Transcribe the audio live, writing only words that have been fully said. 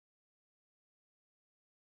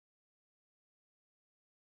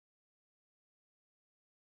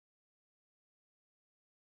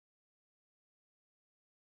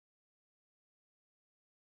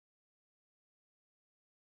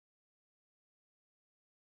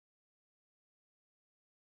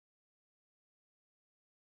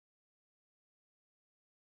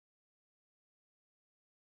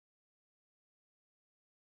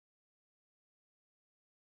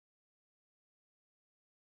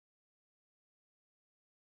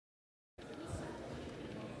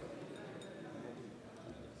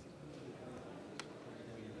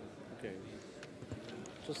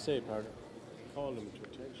Just say part. Call them to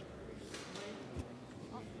attention.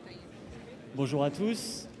 Bonjour à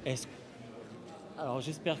tous. Alors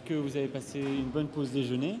j'espère que vous avez passé une bonne pause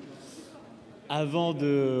déjeuner. Avant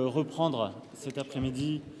de reprendre cet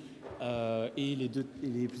après-midi et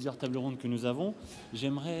les plusieurs tables rondes que nous avons,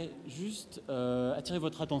 j'aimerais juste attirer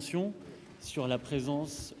votre attention sur la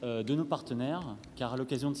présence de nos partenaires, car à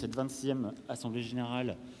l'occasion de cette 26e Assemblée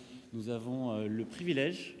Générale, nous avons le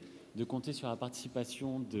privilège de compter sur la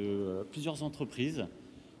participation de plusieurs entreprises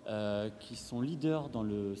qui sont leaders dans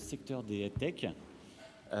le secteur des EdTech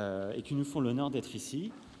et qui nous font l'honneur d'être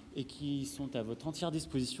ici et qui sont à votre entière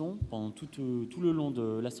disposition pendant tout le long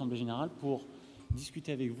de l'Assemblée Générale pour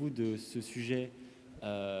discuter avec vous de ce sujet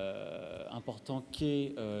important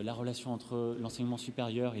qu'est la relation entre l'enseignement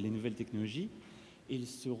supérieur et les nouvelles technologies. Et ils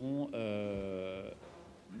seront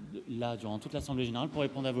là durant toute l'Assemblée Générale pour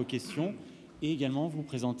répondre à vos questions et également vous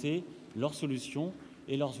présenter leurs solutions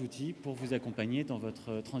et leurs outils pour vous accompagner dans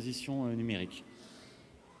votre transition numérique.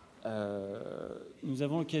 Nous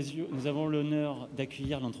avons l'honneur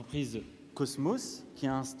d'accueillir l'entreprise Cosmos, qui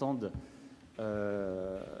a un stand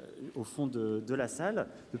au fond de la salle.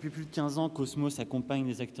 Depuis plus de 15 ans, Cosmos accompagne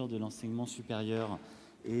les acteurs de l'enseignement supérieur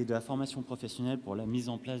et de la formation professionnelle pour la mise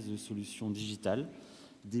en place de solutions digitales,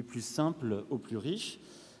 des plus simples aux plus riches,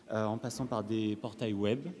 en passant par des portails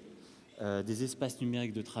web, des espaces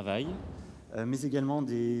numériques de travail, mais également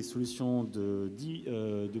des solutions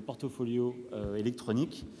de portfolio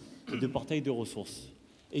électronique et de portails de ressources.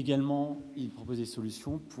 Également, il propose des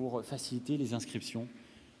solutions pour faciliter les inscriptions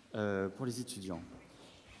pour les étudiants.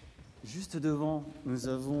 Juste devant, nous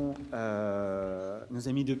avons nos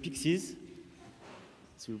amis de Xxvi,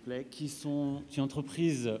 s'il vous plaît, qui sont une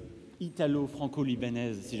entreprise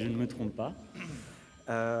italo-franco-libanaise, si je ne me trompe pas.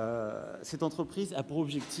 Cette entreprise a pour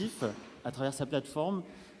objectif, à travers sa plateforme,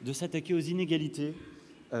 de s'attaquer aux inégalités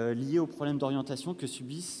liées aux problèmes d'orientation que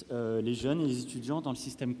subissent les jeunes et les étudiants dans le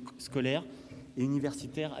système scolaire et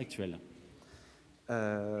universitaire actuel.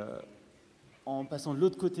 En passant de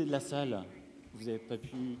l'autre côté de la salle, vous n'avez pas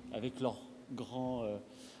pu, avec leur grand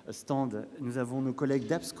stand, nous avons nos collègues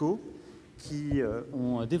d'APSCO qui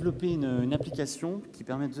ont développé une application qui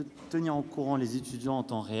permet de tenir au courant les étudiants en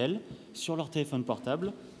temps réel sur leur téléphone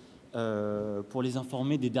portable pour les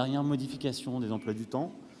informer des dernières modifications des emplois du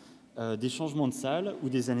temps, des changements de salle ou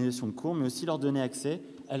des annulations de cours, mais aussi leur donner accès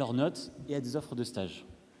à leurs notes et à des offres de stage.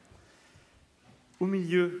 Au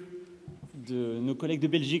milieu de nos collègues de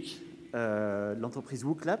Belgique, l'entreprise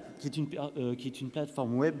WooClap, qui est une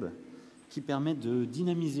plateforme web qui permet de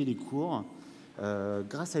dynamiser les cours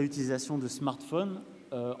grâce à l'utilisation de smartphones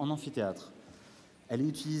en amphithéâtre. Elle est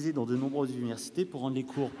utilisée dans de nombreuses universités pour rendre les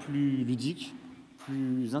cours plus ludiques,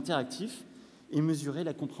 plus interactifs et mesurer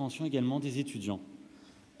la compréhension également des étudiants.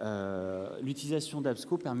 L'utilisation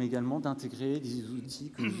d'APSCO permet également d'intégrer des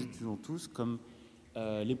outils que nous utilisons tous comme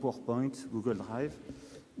les PowerPoint, Google Drive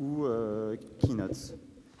ou Keynote.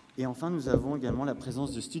 Et enfin, nous avons également la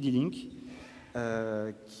présence de StudyLink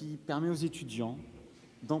qui permet aux étudiants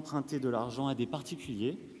d'emprunter de l'argent à des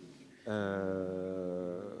particuliers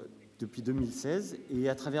depuis 2016. Et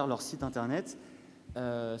à travers leur site internet,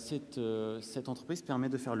 cette entreprise permet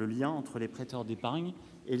de faire le lien entre les prêteurs d'épargne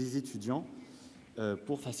et les étudiants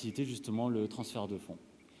pour faciliter justement le transfert de fonds.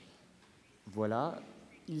 Voilà,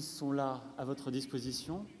 ils sont là à votre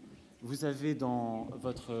disposition. Vous avez dans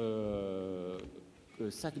votre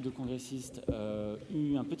sac de congressiste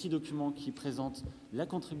eu un petit document qui présente la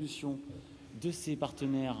contribution de ces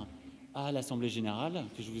partenaires à l'Assemblée Générale,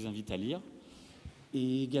 que je vous invite à lire.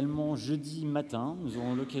 Et également, jeudi matin, nous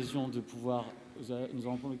aurons l'occasion de pouvoir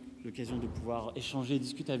échanger et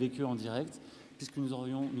discuter avec eux en direct, puisque nous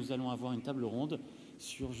allons avoir une table ronde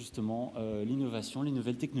sur justement l'innovation, les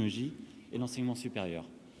nouvelles technologies et l'enseignement supérieur.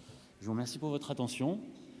 Je vous remercie pour votre attention.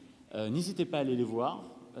 N'hésitez pas à aller les voir.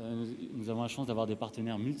 Nous avons la chance d'avoir des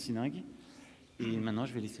partenaires multilingues. Et maintenant,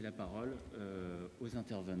 je vais laisser la parole aux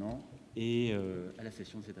intervenants et à la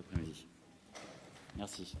session de cet après-midi.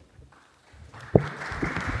 Merci.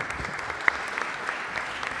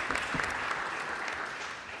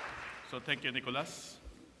 So thank you, Nicholas.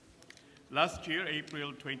 Last year,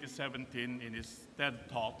 April 2017, in his TED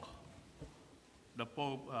Talk, the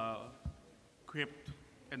Pope quipped,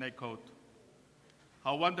 and I quote,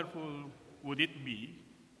 "How wonderful would it be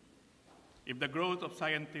if the growth of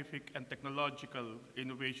scientific and technological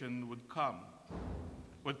innovation would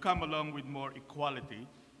come along with more equality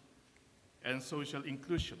and social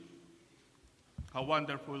inclusion. How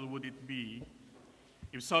wonderful would it be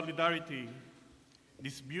if solidarity,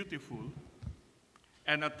 this beautiful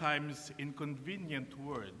and at times inconvenient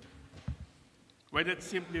word, were not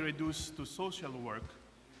simply reduced to social work,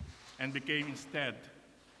 and became instead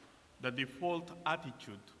the default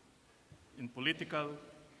attitude in political,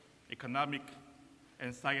 economic,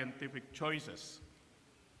 and scientific choices,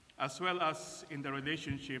 as well as in the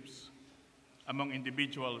relationships among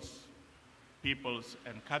individuals, peoples,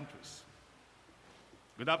 and countries.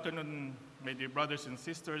 Good afternoon, my dear brothers and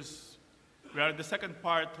sisters. We are in the second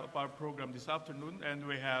part of our program this afternoon, and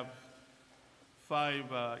we have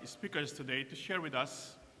 5 speakers today to share with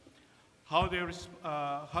us how their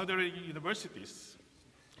universities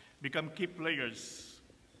become key players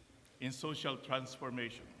in social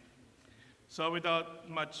transformation. So without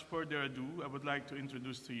much further ado, I would like to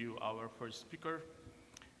introduce to you our first speaker.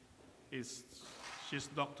 She's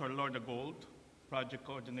Dr. Lorna Gold, Project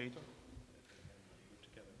Coordinator.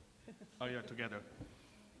 Together. Oh, yeah, together.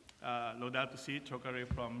 Laudato Si, Trocaire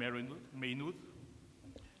from Maynooth.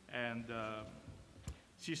 And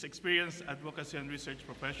she's experienced advocacy and research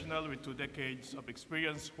professional with 2 decades of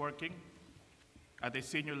experience working at a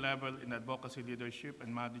senior level in advocacy leadership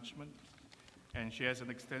and management. And she has an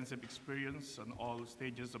extensive experience on all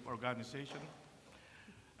stages of organization,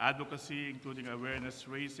 advocacy, including awareness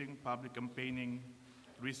raising, public campaigning,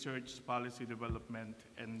 research, policy development,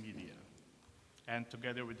 and media. And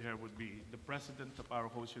together with her would be the president of our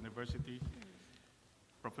host university,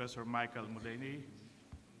 Professor Michael Mullaney,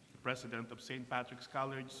 the president of St. Patrick's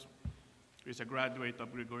College, who is a graduate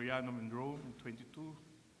of Gregorianum in Rome in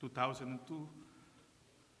 2002,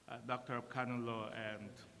 doctor of canon law, and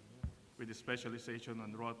with a specialization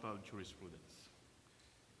on Rothal jurisprudence.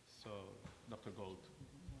 So, Dr. Gold,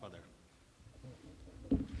 Father.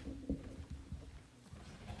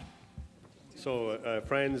 So,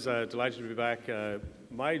 friends, delighted to be back.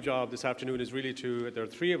 My job this afternoon is really there are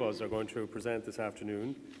 3 of us are going to present this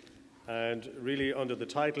afternoon. And really under the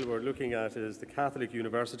title we're looking at is the Catholic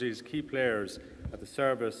Universities, Key Players at the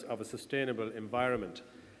Service of a Sustainable Environment.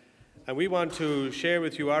 And we want to share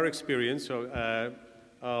with you our experience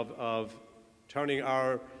of turning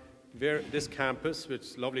this campus,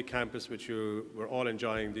 which lovely campus which we're all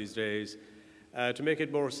enjoying these days, to make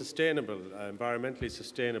it more sustainable, environmentally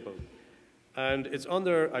sustainable. And it's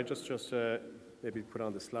under, I just maybe put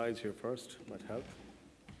on the slides here first, might help.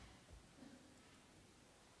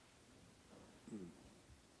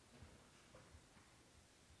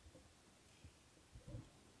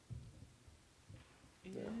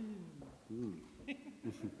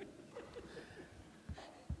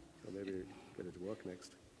 So maybe get it to work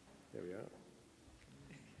next. There we are.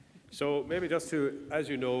 So maybe just to, as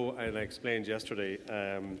you know, and I explained yesterday,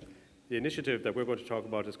 the initiative that we're going to talk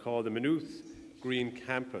about is called the Maynooth Green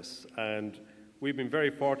Campus. And we've been very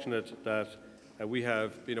fortunate that we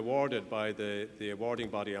have been awarded by the awarding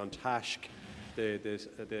body on TASC. The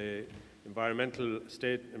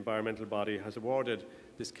state environmental body has awarded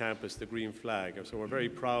this campus the green flag. So we're very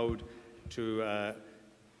proud to,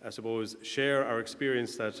 I suppose, share our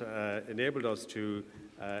experience that enabled us to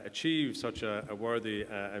achieve such a worthy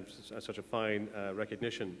and such a fine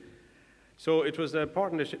recognition. So it was an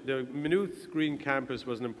important, the Maynooth Green Campus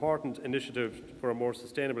was an important initiative for a more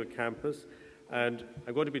sustainable campus. And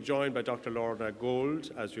I'm going to be joined by Dr. Lorna Gold,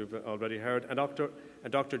 as you've already heard, and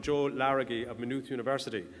Dr. Joe Larraghy of Maynooth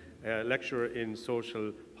University, a lecturer in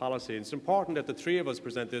social policy. And it's important that the 3 of us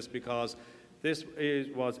present this because this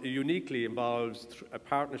uniquely involves a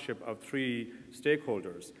partnership of 3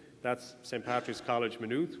 stakeholders. That's St. Patrick's College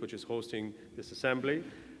Maynooth, which is hosting this assembly,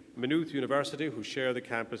 Maynooth University, who share the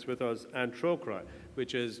campus with us, and Trocaire,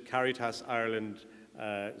 which is Caritas Ireland.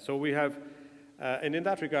 So we have, and in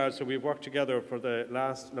that regard, so we've worked together for the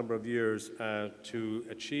last number of years to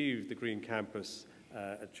achieve the Green Campus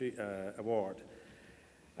award.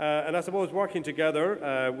 And I suppose working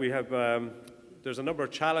together, we have, there's a number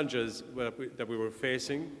of challenges that we were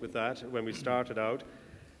facing with that when we started out.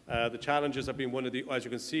 The challenges have been one of the, as you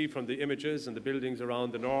can see from the images and the buildings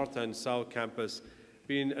around the north and south campus,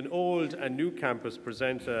 being an old and new campus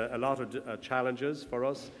present a lot of challenges for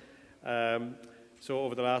us. So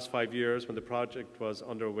over the last 5 years when the project was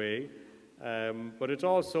underway. But it's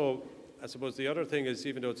also, I suppose the other thing is,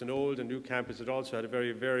 even though it's an old and new campus, it also had a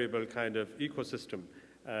very variable kind of ecosystem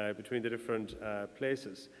between the different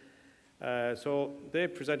places. So they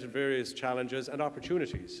presented various challenges and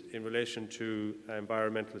opportunities in relation to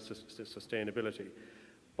environmental sustainability.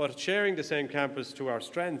 But sharing the same campus to our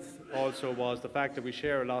strength also was the fact that we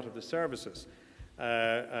share a lot of the services,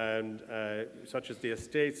 such as the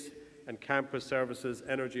estates and campus services,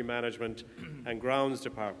 energy management and grounds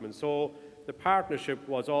department. So the partnership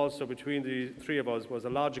was also between the 3 of us was a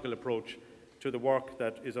logical approach to the work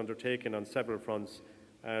that is undertaken on several fronts,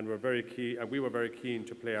 and we were very keen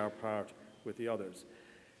to play our part with the others.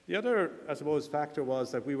 The other, I suppose, factor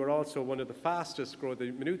was that we were also one of the fastest growing,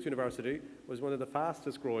 the Maynooth University was one of the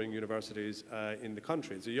fastest growing universities in the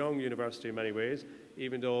country. It's a young university in many ways,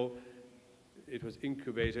 even though it was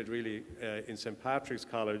incubated really in St. Patrick's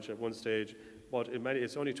College at one stage, but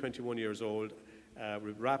it's only 21 years old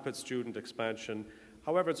with rapid student expansion.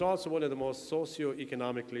 However, it's also one of the most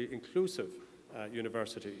socio-economically inclusive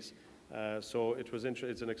universities. So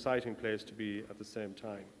it's an exciting place to be at the same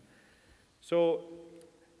time. So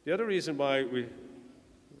the other reason why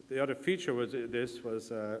the other feature was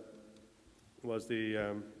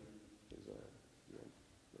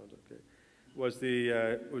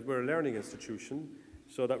we're a learning institution,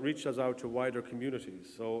 so that reached us out to wider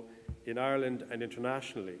communities, so in Ireland and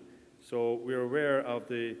internationally. So we're aware of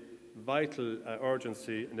the vital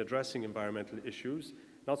urgency in addressing environmental issues,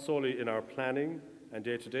 not solely in our planning and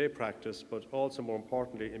day-to-day practice, but also more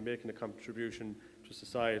importantly in making a contribution to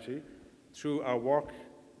society through our work,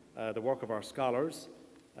 the work of our scholars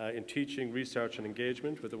in teaching, research and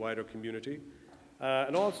engagement with the wider community.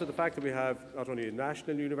 And also the fact that we have not only a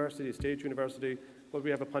national university, a state university, but we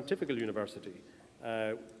have a pontifical university,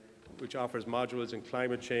 which offers modules in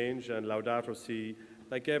climate change and Laudato Si,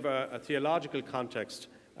 that give a theological context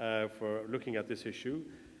for looking at this issue.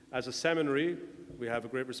 As a seminary, we have a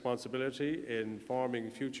great responsibility in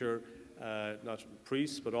forming future, not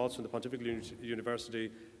priests, but also in the Pontifical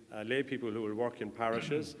University, lay people who will work in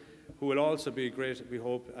parishes, who will also be great, we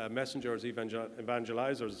hope, messengers,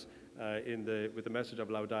 evangelizers with the message of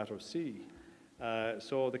Laudato Si.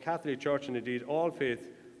 So the Catholic Church, and indeed all faith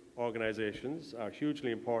organizations, are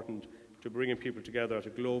hugely important to bringing people together at a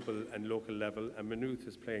global and local level, and Maynooth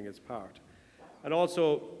is playing its part. And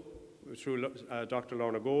also through Dr.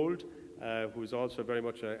 Lorna Gold, who is also very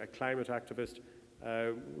much a climate activist,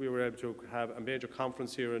 we were able to have a major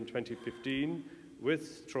conference here in 2015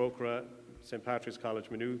 with Trocaire, St. Patrick's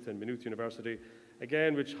College, Maynooth, and Maynooth University,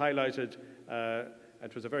 again, which highlighted,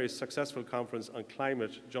 it was a very successful conference on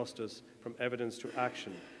climate justice from evidence to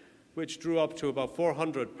action, which drew up to about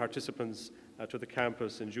 400 participants to the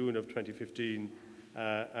campus in June of 2015,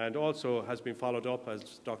 and also has been followed up,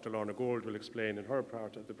 as Dr. Lorna Gold will explain in her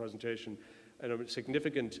part of the presentation, in a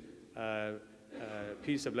significant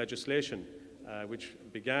piece of legislation which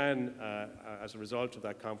began as a result of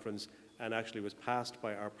that conference and actually was passed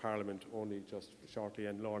by our Parliament only just shortly,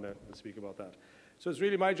 and Lorna will speak about that. So it's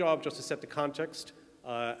really my job just to set the context,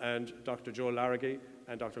 and Dr. Joe Larraghy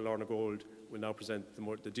and Dr. Lorna Gold will now present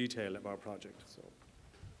the detail of our project. So.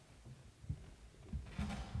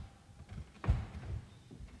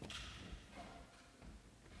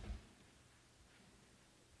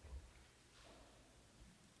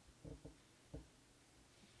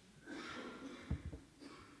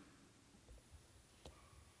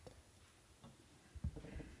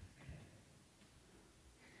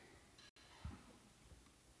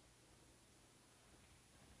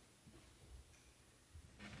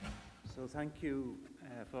 So thank you,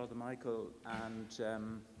 Father Michael,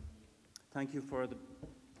 and thank you for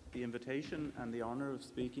the invitation and the honour of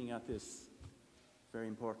speaking at this very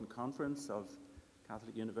important conference of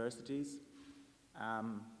Catholic universities.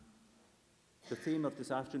 The theme of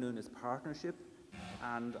this afternoon is partnership,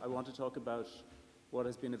 and I want to talk about what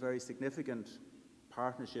has been a very significant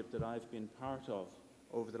partnership that I've been part of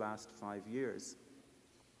over the last 5 years.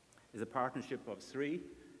 It's a partnership of three: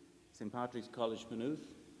 St. Patrick's College, Maynooth,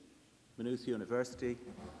 Maynooth University,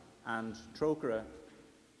 and Trocaire,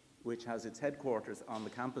 which has its headquarters on the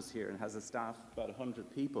campus here and has a staff of about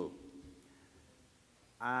 100 people.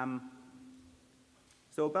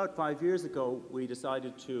 So about 5 years ago, we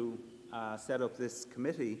decided to set up this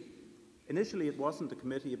committee. Initially, it wasn't a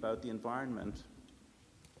committee about the environment.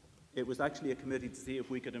 It was actually a committee to see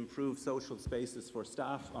if we could improve social spaces for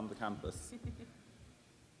staff on the campus.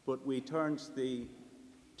 But we turned the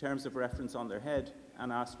terms of reference on their head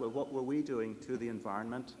and asked, well, what were we doing to the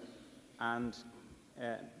environment? And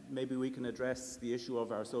maybe we can address the issue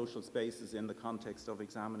of our social spaces in the context of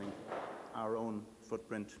examining our own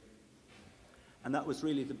footprint. And that was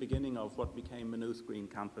really the beginning of what became Maynooth Green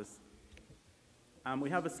Campus. We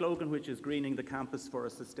have a slogan which is greening the campus for a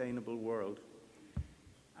sustainable world.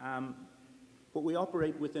 But we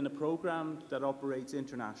operate within a program that operates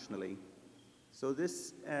internationally. So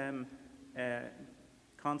this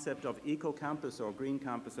concept of eco-campus, or green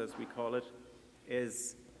campus as we call it,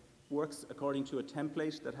 works according to a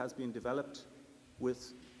template that has been developed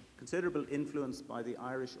with considerable influence by the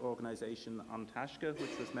Irish organisation Antashka,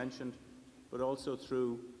 which was mentioned, but also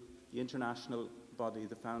through the international body,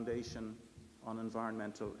 the Foundation on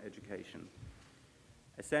Environmental Education.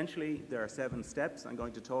 Essentially, there are 7 steps. I'm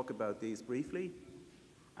going to talk about these briefly,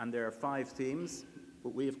 and there are 5 themes.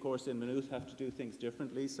 but we, of course, in Maynooth have to do things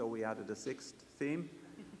differently, so we added a sixth theme.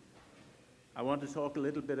 I want to talk a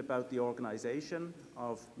little bit about the organisation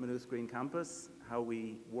of Maynooth Green Campus, how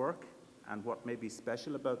we work, and what may be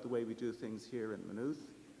special about the way we do things here in Maynooth.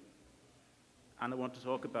 And I want to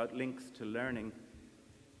talk about links to learning,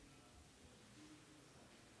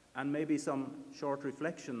 and maybe some short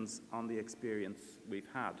reflections on the experience we've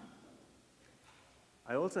had.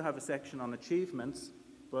 I also have a section on achievements,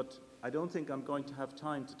 but I don't think I'm going to have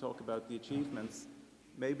time to talk about the achievements.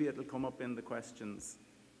 Maybe it'll come up in the questions,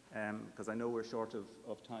 because I know we're short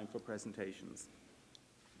of time for presentations.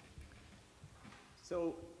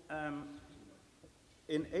 So,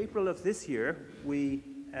 in April of this year, we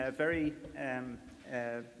were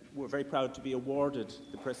very proud to be awarded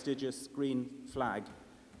the prestigious Green Flag,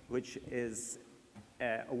 which is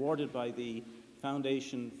awarded by the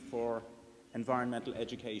Foundation for Environmental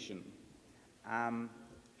Education.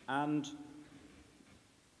 And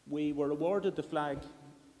we were awarded the flag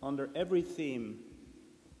under every theme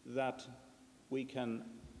that we can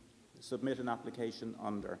submit an application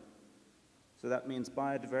under. So that means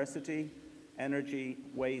biodiversity, energy,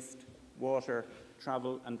 waste, water,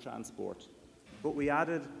 travel and transport. But we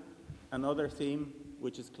added another theme,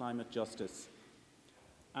 which is climate justice.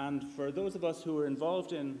 And for those of us who are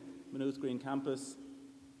involved in Maynooth Green Campus,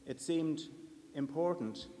 it seemed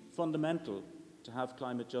important, fundamental, to have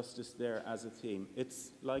climate justice there as a theme.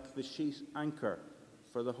 It's like the sheet anchor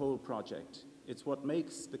for the whole project. It's what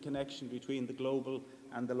makes the connection between the global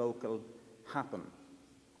and the local happen.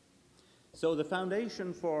 So the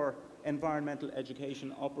Foundation for Environmental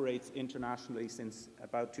Education operates internationally since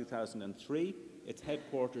about 2003. Its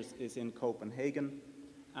headquarters is in Copenhagen,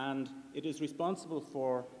 and it is responsible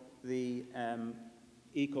for the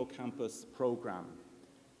Eco Campus program.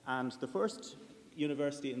 And the first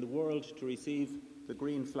university in the world to receive the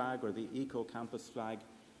Green Flag or the Eco Campus flag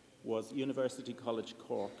was University College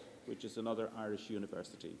Cork, which is another Irish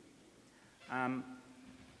university.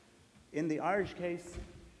 In the Irish case,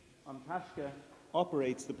 An Taisce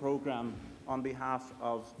operates the program on behalf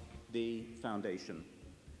of the foundation.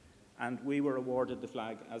 And we were awarded the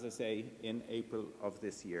flag, as I say, in April of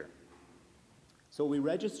this year. So we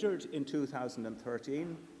registered in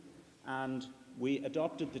 2013, and we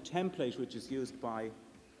adopted the template which is used by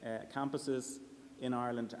campuses in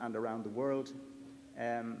Ireland and around the world,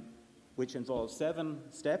 which involves 7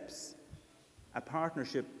 steps, a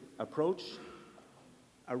partnership approach,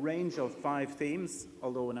 a range of 5 themes,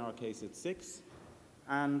 although in our case it's 6,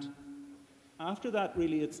 and after that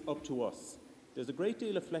really it's up to us. There's a great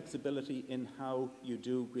deal of flexibility in how you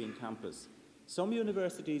do Green Campus. Some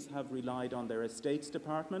universities have relied on their estates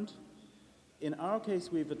department. In our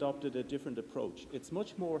case, we've adopted a different approach. It's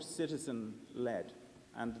much more citizen-led,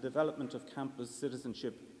 and the development of campus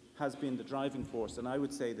citizenship has been the driving force, and I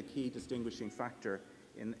would say the key distinguishing factor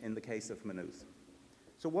in the case of Maynooth.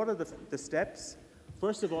 So what are the steps?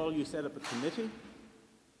 First of all, you set up a committee.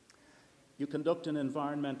 You conduct an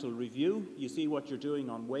environmental review. You see what you're doing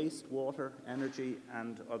on waste, water, energy,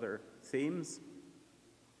 and other themes.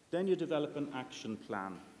 Then you develop an action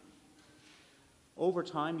plan. Over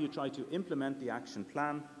time, you try to implement the action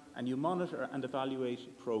plan, and you monitor and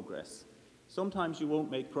evaluate progress. Sometimes you won't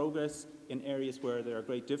make progress in areas where there are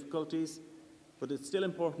great difficulties, but it's still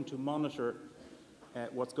important to monitor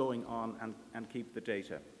what's going on and keep the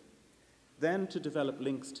data. Then to develop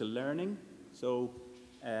links to learning, so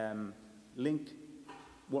link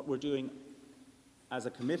what we're doing as a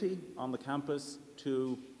committee on the campus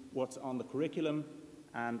to what's on the curriculum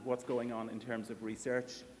and what's going on in terms of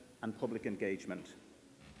research and public engagement.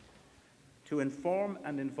 To inform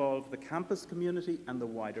and involve the campus community and the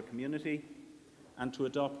wider community, and to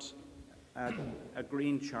adopt a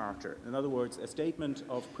green charter. In other words, a statement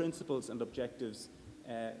of principles and objectives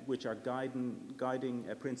which are guiding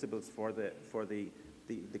principles for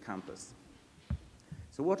the campus.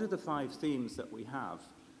 So what are the 5 themes that we have?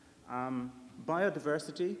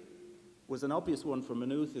 Biodiversity was an obvious one for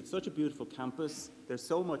Maynooth. It's such a beautiful campus. There's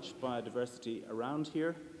so much biodiversity around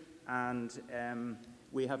here, and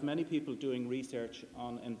we have many people doing research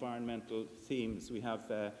on environmental themes. We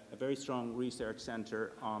have a very strong research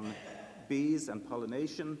centre on bees and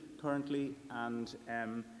pollination currently, and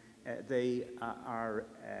they are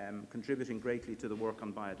contributing greatly to the work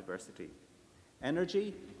on biodiversity.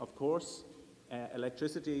 Energy, of course.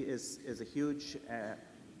 Electricity is a huge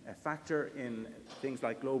factor in things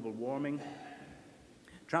like global warming.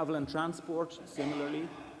 Travel and transport, similarly,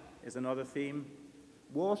 is another theme.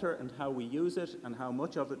 Water and how we use it, and how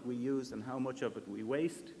much of it we use and how much of it we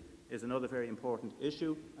waste, is another very important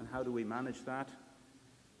issue, and how do we manage that.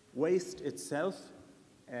 Waste itself,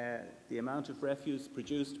 the amount of refuse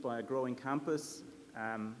produced by a growing campus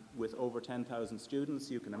with over 10,000 students,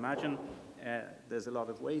 you can imagine there's a lot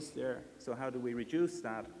of waste there. So how do we reduce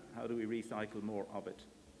that? How do we recycle more of it?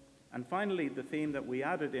 And finally, the theme that we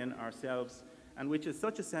added in ourselves, and which is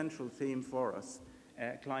such a central theme for us,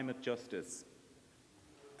 climate justice,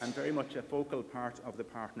 and very much a focal part of the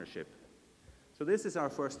partnership. So this is our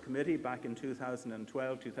first committee back in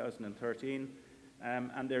 2012, 2013,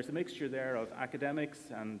 and there's a mixture there of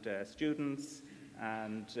academics and students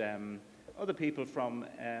and other people from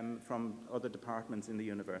other departments in the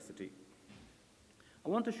university. I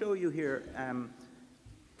want to show you here,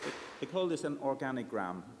 they call this an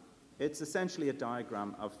organigram. It's essentially a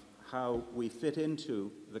diagram of how we fit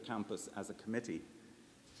into the campus as a committee.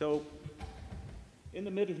 So in the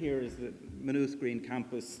middle here is the Maynooth Green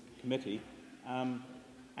Campus Committee,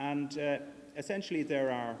 and essentially there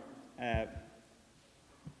are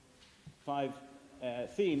 5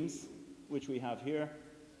 themes which we have here,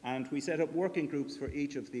 and we set up working groups for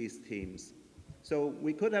each of these themes. So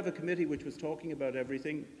we could have a committee which was talking about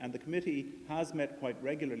everything, and the committee has met quite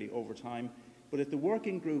regularly over time, but it's the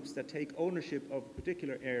working groups that take ownership of a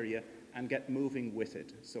particular area and get moving with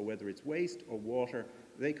it. So whether it's waste or water,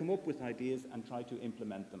 they come up with ideas and try to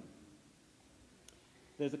implement them.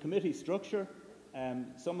 There's a committee structure.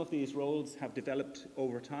 Some of these roles have developed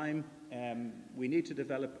over time. We need to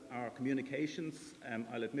develop our communications.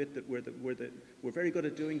 I'll admit that we're very good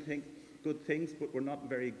at doing good things, but we're not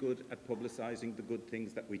very good at publicizing the good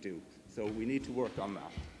things that we do. So we need to work on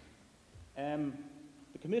that.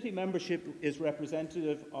 The committee membership is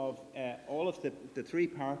representative of all of the 3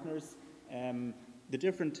 partners, the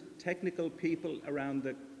different technical people around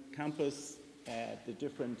the campus, the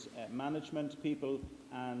different management people,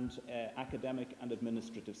 and academic and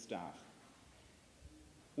administrative staff.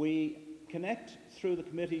 We connect through the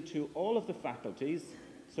committee to all of the faculties,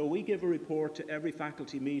 so we give a report to every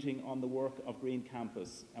faculty meeting on the work of Green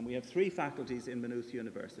Campus, and we have 3 faculties in Maynooth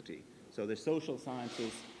University. So there's social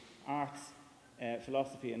sciences, arts,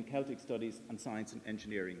 philosophy and Celtic studies, and science and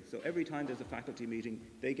engineering. So every time there's a faculty meeting,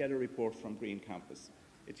 they get a report from Green Campus.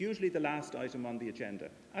 It's usually the last item on the agenda.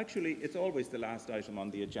 Actually, it's always the last item on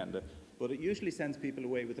the agenda, but it usually sends people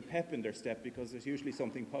away with a pep in their step because there's usually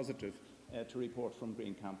something positive to report from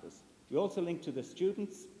Green Campus. We also link to the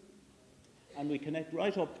students, and we connect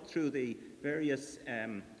right up through the various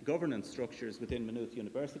governance structures within Maynooth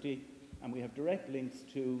University, and we have direct links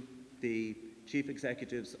to the chief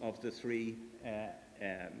executives of the 3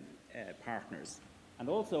 partners. And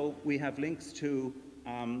also we have links to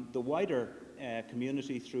the wider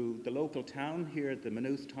community through the local town here, the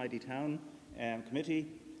Maynooth Tidy Town Committee,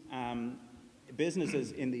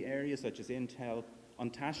 businesses in the area such as Intel,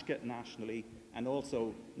 Untashka nationally, and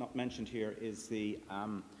also not mentioned here is the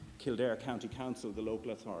Kildare County Council, the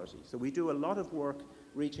local authority. So we do a lot of work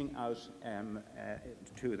reaching out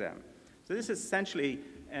to them. So this is essentially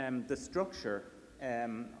the structure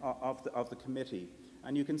of the committee.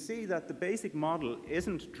 And you can see that the basic model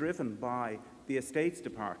isn't driven by the Estates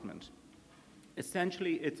Department.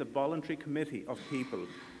 Essentially, it's a voluntary committee of people.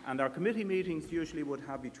 And our committee meetings usually would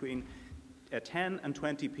have between 10 and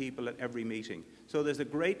 20 people at every meeting. So there's a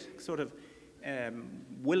great sort of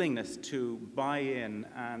willingness to buy in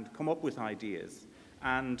and come up with ideas.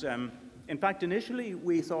 And in fact, initially,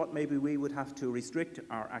 we thought maybe we would have to restrict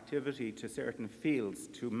our activity to certain fields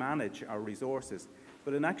to manage our resources.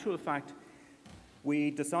 But in actual fact,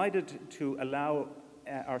 we decided to allow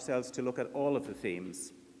ourselves to look at all of the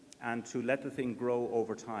themes and to let the thing grow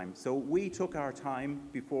over time. So we took our time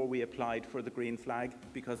before we applied for the green flag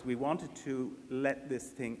because we wanted to let this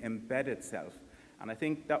thing embed itself. And I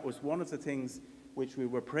think that was one of the things which we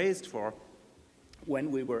were praised for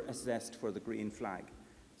when we were assessed for the green flag.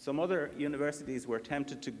 Some other universities were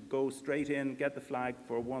tempted to go straight in, get the flag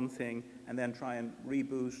for one thing, and then try and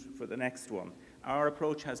reboot for the next one. Our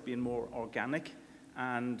approach has been more organic,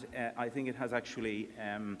 and I think it has actually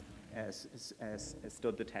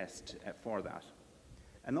stood the test for that.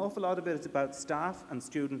 An awful lot of it is about staff and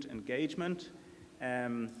student engagement.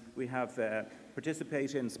 We have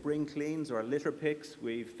participated in spring cleans or litter picks.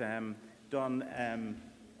 We've done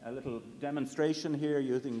a little demonstration here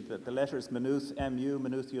using the letters Maynooth MU,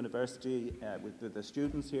 Maynooth University, with the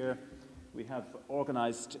students here. We have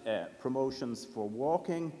organised promotions for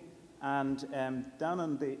walking, and down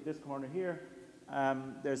on this corner here,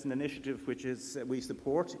 there's an initiative which is we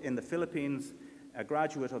support in the Philippines, a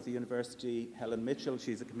graduate of the university, Helen Mitchell.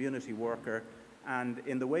 She's a community worker, and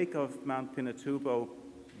in the wake of Mount Pinatubo,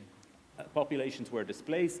 populations were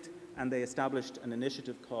displaced, and they established an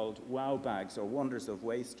initiative called WOW Bags, or Wonders of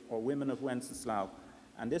Waste, or Women of Wenceslao.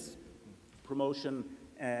 And this promotion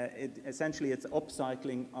essentially it's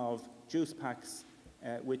upcycling of juice packs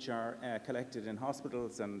which are collected in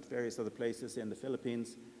hospitals and various other places in the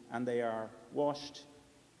Philippines, and they are washed,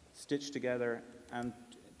 stitched together, and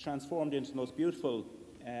transformed into the most beautiful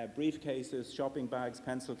briefcases, shopping bags,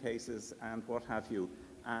 pencil cases, and what have you.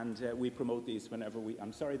 And we promote these whenever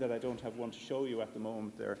I'm sorry that I don't have one to show you at the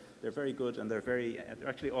moment. They're very good, and they're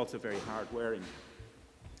actually also very hard wearing.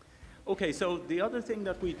 Okay, so the other thing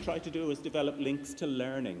that we try to do is develop links to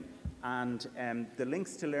learning. And the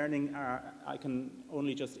links to learning I can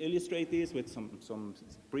only just illustrate these with some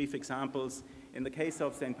brief examples. In the case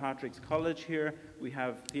of St. Patrick's College here, we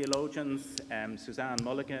have theologians, Suzanne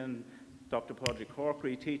Mulligan, Dr. Padraig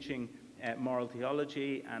Corkery teaching moral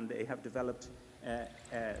theology, and they have developed a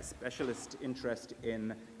specialist interest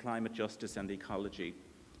in climate justice and ecology.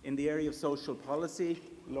 In the area of social policy,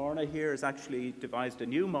 Lorna here has actually devised a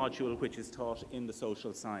new module which is taught in the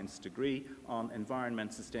social science degree on environment,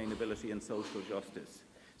 sustainability, and social justice.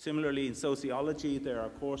 Similarly, in sociology, there are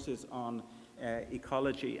courses on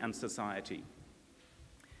ecology and society.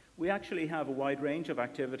 We actually have a wide range of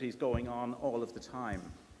activities going on all of the time,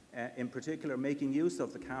 in particular making use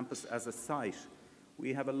of the campus as a site.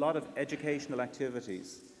 We have a lot of educational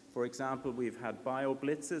activities. For example, we've had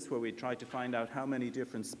bio-blitzes where we try to find out how many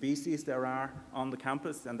different species there are on the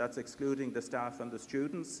campus, and that's excluding the staff and the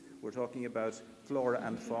students. We're talking about flora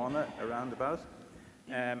and fauna around about.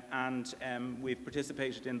 We've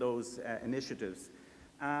participated in those initiatives.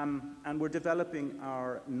 And we're developing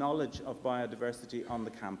our knowledge of biodiversity on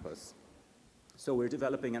the campus. So we're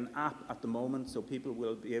developing an app at the moment so people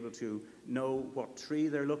will be able to know what tree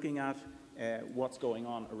they're looking at, what's going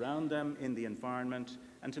on around them in the environment,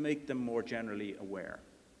 and to make them more generally aware.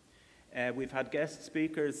 We've had guest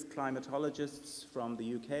speakers, climatologists from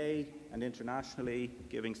the UK and internationally,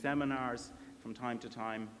 giving seminars from time to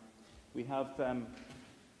time. We have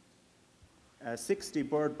 60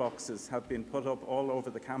 bird boxes have been put up all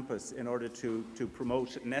over the campus in order to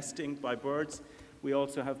promote nesting by birds. We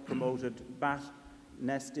also have promoted bat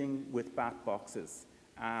nesting with bat boxes.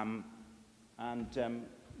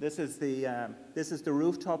 This is the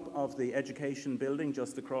rooftop of the education building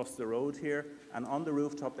just across the road here, and on the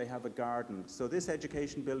rooftop they have a garden. So this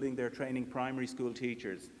education building, they're training primary school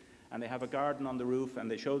teachers, and they have a garden on the roof, and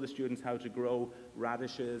they show the students how to grow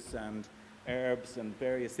radishes and herbs and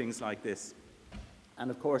various things like this.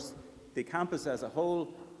 And of course, the campus as a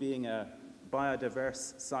whole, being a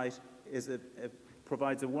biodiverse site,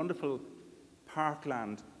 provides a wonderful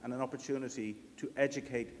parkland and an opportunity to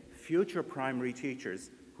educate future primary teachers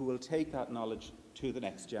who will take that knowledge to the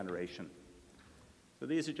next generation. So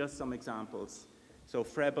these are just some examples. So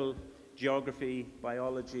Frebel, geography,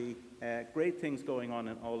 biology, great things going on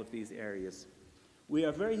in all of these areas. We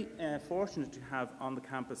are very fortunate to have on the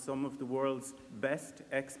campus some of the world's best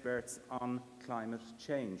experts on climate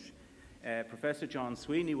change. Professor John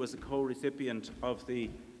Sweeney was a co-recipient of the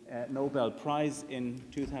Nobel Prize in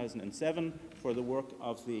 2007 for the work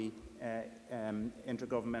of the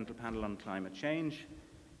Intergovernmental Panel on Climate Change.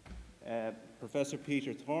 Professor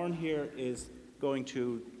Peter Thorne here is going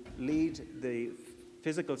to lead the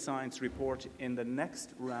physical science report in the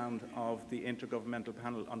next round of the Intergovernmental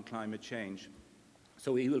Panel on Climate Change.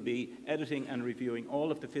 So he will be editing and reviewing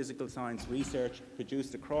all of the physical science research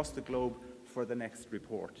produced across the globe for the next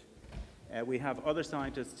report. We have other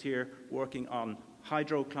scientists here working on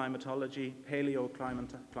hydroclimatology,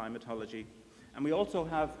 paleoclimatology, and we also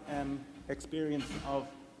have experience of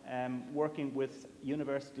working with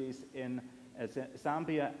universities in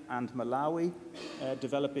Zambia and Malawi,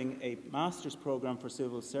 developing a master's program for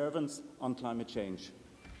civil servants on climate change.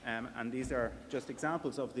 And these are just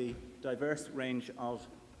examples of the diverse range of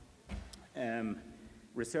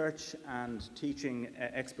research and teaching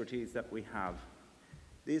expertise that we have.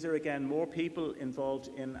 These are, again, more people involved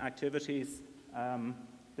in activities.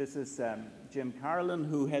 This is Jim Carlin,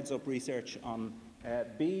 who heads up research on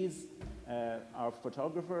bees, our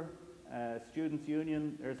photographer, Students'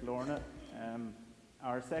 Union, there's Lorna,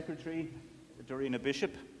 our secretary, Dorina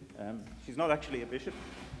Bishop. She's not actually a bishop.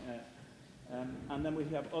 And then we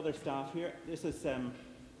have other staff here. This is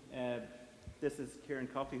Kieran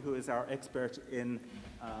Coffey, who is our expert in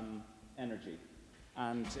energy.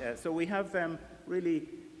 And so we have really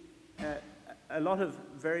a lot of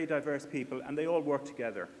very diverse people, and they all work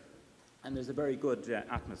together. And there's a very good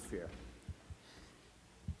atmosphere.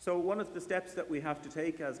 So one of the steps that we have to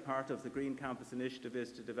take as part of the Green Campus Initiative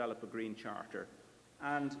is to develop a Green Charter.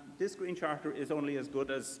 And this Green Charter is only as good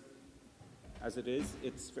as it is.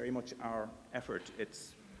 It's very much our effort.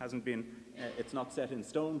 It's not set in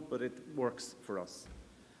stone, but it works for us.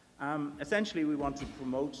 Essentially, we want to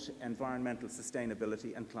promote environmental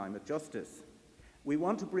sustainability and climate justice. We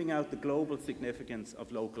want to bring out the global significance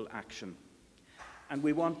of local action. And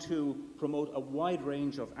we want to promote a wide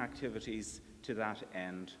range of activities to that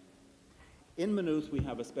end. In Maynooth, we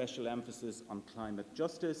have a special emphasis on climate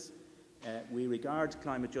justice. We regard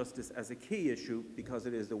climate justice as a key issue because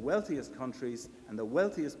it is the wealthiest countries and the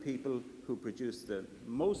wealthiest people who produce the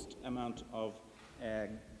most amount of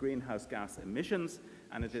greenhouse gas emissions,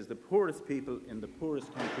 and it is the poorest people in the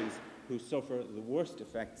poorest countries who suffer the worst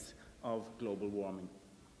effects of global warming.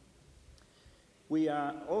 We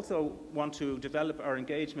also want to develop our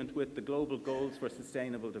engagement with the Global Goals for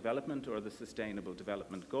Sustainable Development, or the Sustainable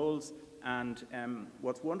Development Goals. And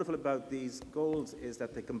what's wonderful about these goals is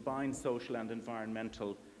that they combine social and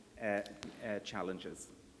environmental challenges.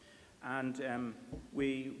 And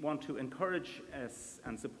we want to encourage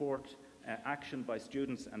and support action by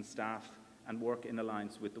students and staff and work in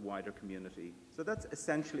alliance with the wider community. So that's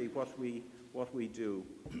essentially what we do.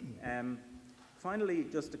 Finally,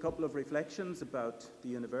 just a couple of reflections about the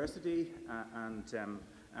university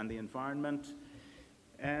and the environment.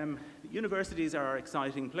 Universities are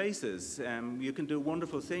exciting places. You can do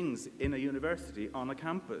wonderful things in a university, on a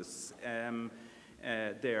campus.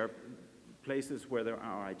 They are places where there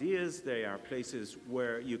are ideas. They are places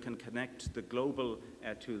where you can connect the global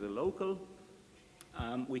to the local.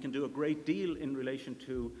 We can do a great deal in relation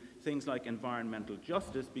to things like environmental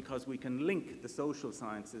justice because we can link the social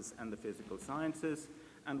sciences and the physical sciences,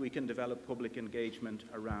 and we can develop public engagement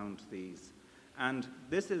around these. And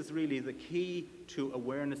this is really the key to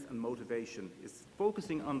awareness and motivation. Is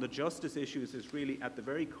focusing on the justice issues is really at the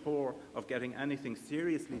very core of getting anything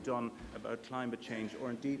seriously done about climate change,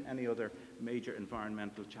 or indeed any other major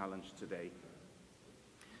environmental challenge today.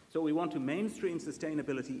 So we want to mainstream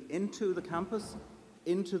sustainability into the campus,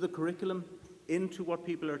 into the curriculum, into what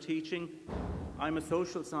people are teaching. I'm a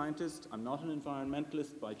social scientist. I'm not an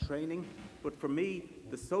environmentalist by training, but for me,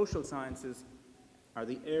 the social sciences are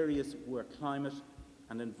the areas where climate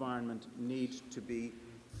and environment need to be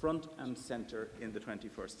front and center in the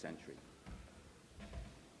 21st century.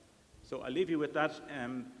 So I'll leave you with that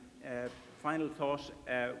final thought.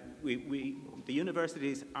 The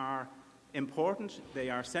universities are important. They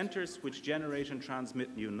are centers which generate and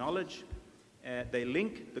transmit new knowledge. They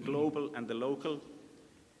link the global and the local.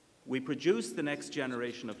 We produce the next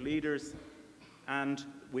generation of leaders, and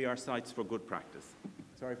we are sites for good practice.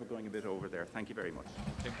 Sorry for going a bit over there. Thank you very much.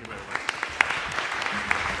 Thank you very much.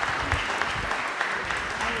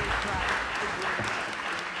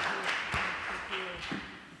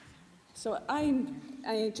 So I'm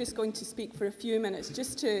just going to speak for a few minutes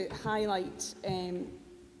just to highlight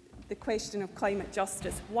the question of climate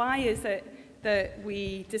justice. Why is it that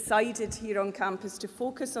we decided here on campus to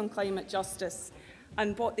focus on climate justice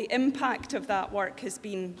and what the impact of that work has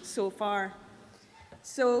been so far?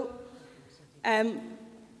 So,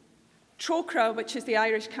 Trocaire, which is the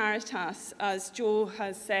Irish Caritas, as Joe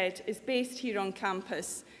has said, is based here on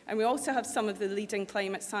campus, and we also have some of the leading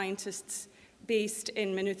climate scientists based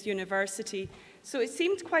in Maynooth University. So it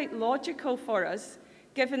seemed quite logical for us,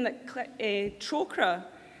 given that Trocaire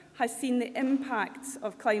has seen the impacts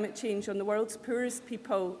of climate change on the world's poorest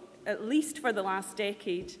people, at least for the last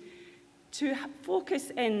decade, to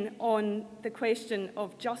focus in on the question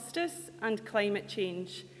of justice and climate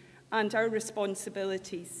change and our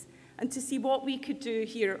responsibilities, and to see what we could do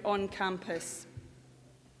here on campus.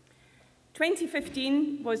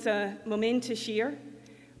 2015 was a momentous year.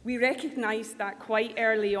 We recognised that quite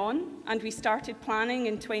early on, and we started planning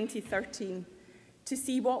in 2013 to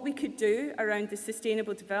see what we could do around the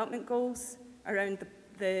Sustainable Development Goals, around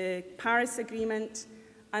the Paris Agreement,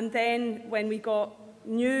 and then when we got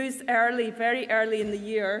news very early in the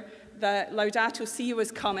year that Laudato Si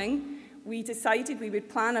was coming, we decided we would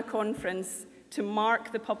plan a conference to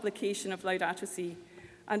mark the publication of Laudato Si.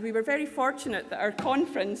 And we were very fortunate that our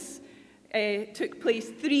conference took place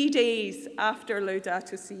 3 days after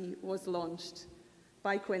Laudato Si was launched,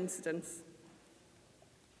 by coincidence.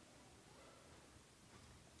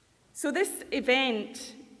 So this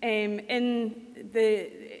event,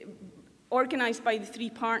 organised by the three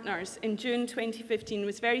partners in June 2015,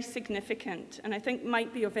 was very significant, and I think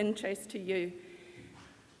might be of interest to you.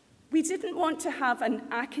 We didn't want to have an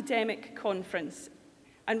academic conference,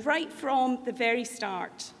 and right from the very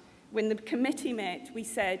start, when the committee met, we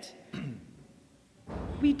said,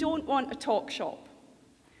 we don't want a talk shop.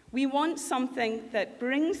 We want something that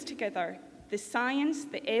brings together the science,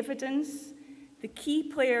 the evidence, the key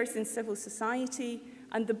players in civil society,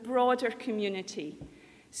 and the broader community.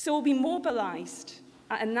 So we mobilised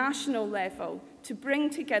at a national level to bring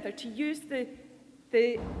together, to use the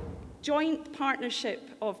joint partnership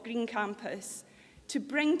of Green Campus to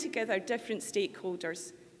bring together different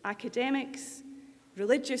stakeholders, academics,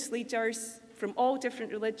 religious leaders from all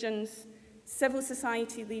different religions, civil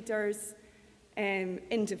society leaders,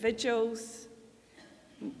 individuals,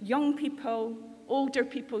 young people, older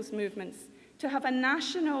people's movements, to have a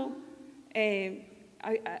national, an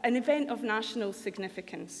event of national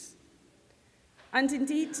significance. And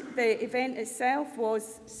indeed, the event itself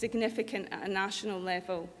was significant at a national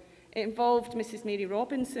level. It involved Mrs. Mary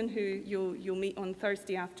Robinson, who you'll meet on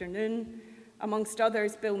Thursday afternoon. Amongst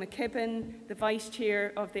others, Bill McKibben, the Vice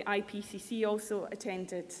Chair of the IPCC, also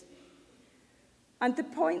attended. And the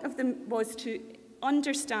point of them was to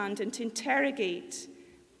understand and to interrogate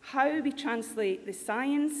how we translate the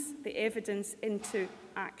science, the evidence, into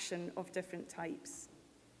action of different types.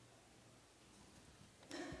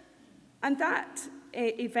 And that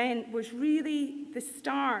event was really the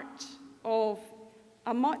start of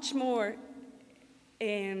a much more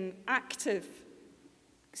active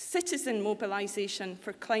citizen mobilisation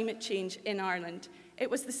for climate change in Ireland. It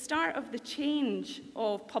was the start of the change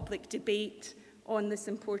of public debate on this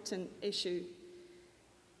important issue.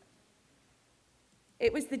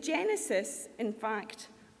 It was the genesis, in fact,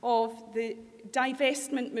 of the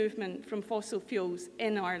divestment movement from fossil fuels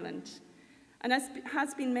in Ireland. And as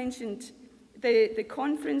has been mentioned, the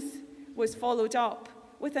conference was followed up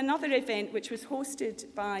with another event which was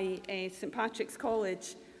hosted by St Patrick's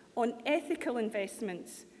College on ethical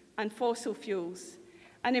investments and fossil fuels.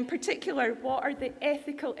 And in particular, what are the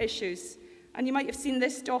ethical issues? And you might have seen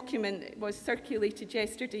this document. It was circulated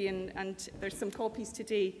yesterday, and there's some copies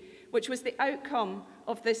today, which was the outcome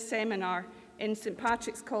of this seminar in St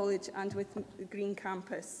Patrick's College and with the Green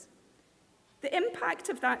Campus. The impact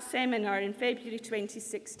of that seminar in February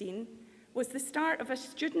 2016 was the start of a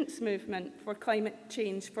students' movement for climate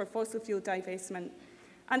change, for fossil fuel divestment,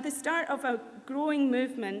 and the start of a growing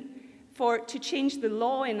movement to change the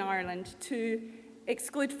law in Ireland to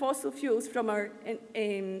exclude fossil fuels from our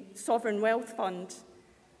sovereign wealth fund.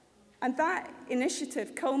 And that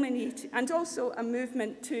initiative culminated, and also a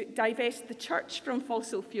movement to divest the church from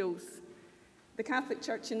fossil fuels, the Catholic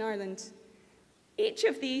Church in Ireland. Each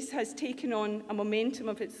of these has taken on a momentum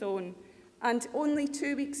of its own, and only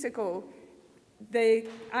 2 weeks ago, the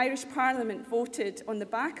Irish Parliament voted on the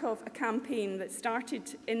back of a campaign that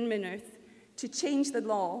started in Maynooth to change the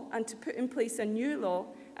law and to put in place a new law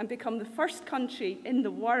and become the first country in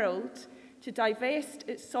the world to divest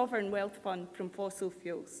its sovereign wealth fund from fossil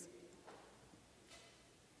fuels.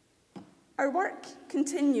 Our work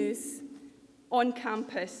continues on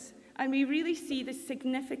campus, and we really see the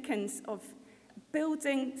significance of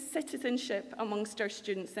building citizenship amongst our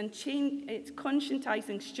students and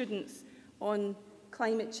conscientising students on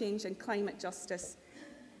climate change and climate justice.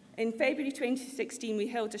 In February 2016, we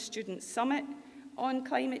held a student summit on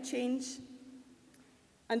climate change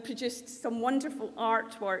and produced some wonderful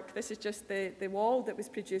artwork. This is just the wall that was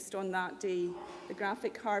produced on that day, the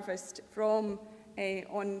graphic harvest from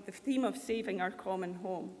on the theme of saving our common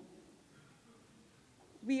home.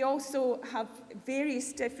 We also have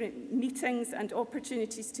various different meetings and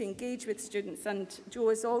opportunities to engage with students, and Joe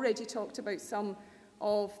has already talked about some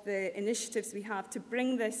of the initiatives we have to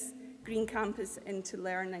bring this Green Campus into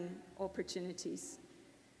learning opportunities.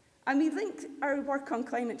 And we link our work on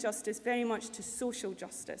climate justice very much to social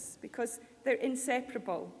justice, because they're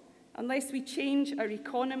inseparable. Unless we change our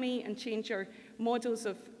economy and change our models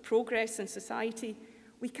of progress in society,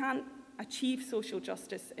 we can't achieve social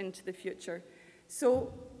justice into the future.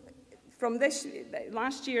 So from this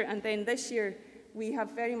last year and then this year, we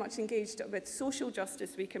have very much engaged with Social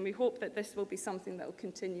Justice Week, and we hope that this will be something that will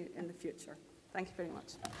continue in the future. Thank you very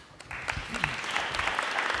much.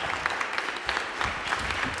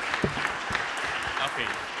 Okay.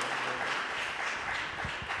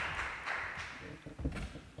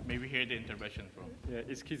 May we hear the intervention from?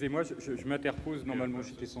 Excusez-moi, je m'interpose. Normalement,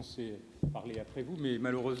 j'étais censé parler après vous, mais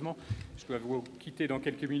malheureusement, je dois vous quitter dans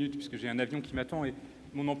quelques minutes puisque j'ai un avion qui m'attend et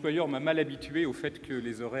mon employeur m'a mal habitué au fait que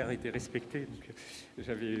les horaires étaient respectés. Donc,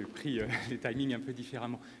 j'avais pris les timings un peu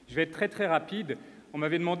différemment. Je vais être très très rapide. On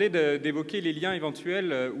m'avait demandé d'évoquer les liens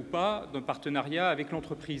éventuels ou pas d'un partenariat avec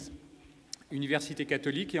l'entreprise, université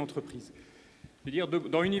catholique et entreprise. Je veux dire,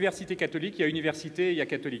 dans université catholique, il y a université, il y a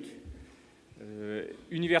catholique.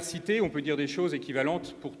 Université, on peut dire des choses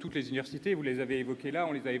équivalentes pour toutes les universités. Vous les avez évoquées là,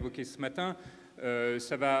 on les a évoquées ce matin.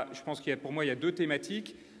 Je pense pour moi, il y a deux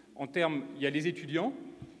thématiques. En termes, il y a les étudiants.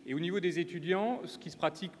 Et au niveau des étudiants, ce qui se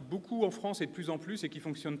pratique beaucoup en France et de plus en plus et qui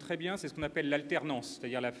fonctionne très bien, c'est ce qu'on appelle l'alternance,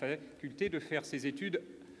 c'est-à-dire la faculté de faire ses études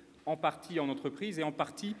en partie en entreprise et en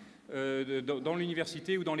partie dans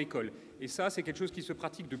l'université ou dans l'école. Et ça, c'est quelque chose qui se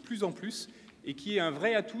pratique de plus en plus et qui est un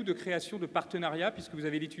vrai atout de création de partenariats, puisque vous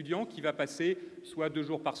avez l'étudiant qui va passer soit 2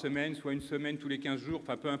 jours par semaine, soit 1 semaine tous les 15 jours,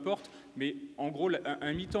 enfin peu importe, mais en gros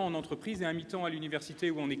un mi-temps en entreprise et un mi-temps à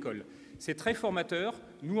l'université ou en école. C'est très formateur.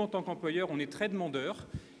 Nous, en tant qu'employeurs, on est très demandeurs.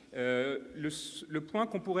 Le point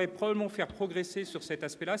qu'on pourrait probablement faire progresser sur cet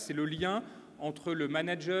aspect-là, c'est le lien entre le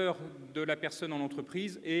manager de la personne en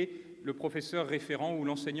entreprise et le professeur référent ou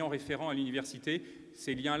l'enseignant référent à l'université.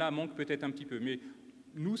 Ces liens-là manquent peut-être un petit peu. Mais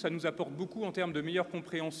nous, ça nous apporte beaucoup en termes de meilleure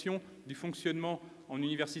compréhension du fonctionnement en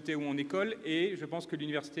université ou en école. Et je pense que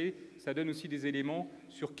l'université, ça donne aussi des éléments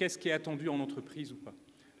sur qu'est-ce qui est attendu en entreprise ou pas.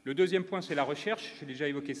 Le deuxième point, c'est la recherche. J'ai déjà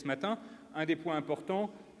évoqué ce matin. Un des points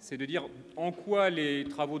importants, c'est de dire en quoi les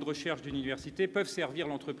travaux de recherche d'une université peuvent servir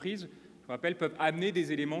l'entreprise. Je rappelle, peuvent amener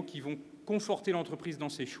des éléments qui vont conforter l'entreprise dans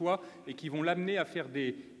ses choix et qui vont l'amener à faire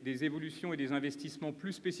des évolutions et des investissements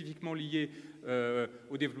plus spécifiquement liés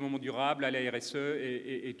au développement durable, à la RSE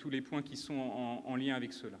et tous les points qui sont en lien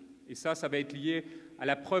avec cela. Et ça va être lié à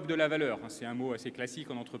la preuve de la valeur. C'est un mot assez classique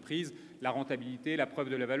en entreprise, la rentabilité, la preuve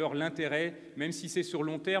de la valeur, l'intérêt, même si c'est sur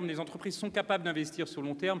long terme, les entreprises sont capables d'investir sur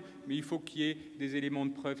long terme, mais il faut qu'il y ait des éléments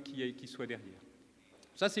de preuve qui soient derrière.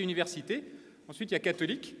 Ça, c'est université. Ensuite, il y a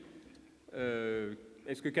catholique.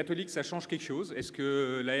 Est-ce que catholique, ça change quelque chose? Est-ce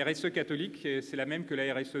que la RSE catholique, c'est la même que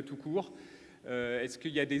la RSE tout court? Est-ce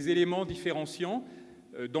qu'il y a des éléments différenciants?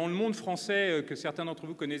 Dans le monde français, que certains d'entre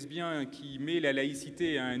vous connaissent bien, qui met la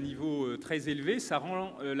laïcité à un niveau très élevé, ça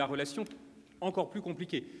rend la relation encore plus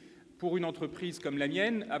compliquée. Pour une entreprise comme la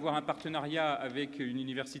mienne, avoir un partenariat avec une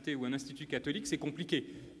université ou un institut catholique, c'est compliqué,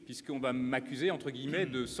 puisqu'on va m'accuser, entre guillemets,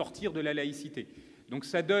 de sortir de la laïcité. Donc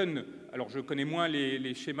ça donne, alors je connais moins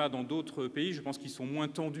les schémas dans d'autres pays, je pense qu'ils sont moins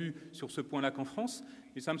tendus sur ce point-là qu'en France,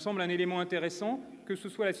 mais ça me semble un élément intéressant, que ce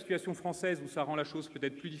soit la situation française où ça rend la chose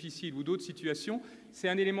peut-être plus difficile ou d'autres situations, c'est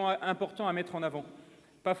un élément important à mettre en avant.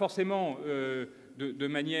 Pas forcément de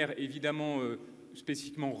manière évidemment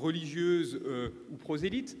spécifiquement religieuse ou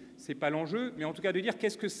prosélyte, c'est pas l'enjeu, mais en tout cas de dire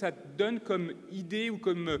qu'est-ce que ça donne comme idée ou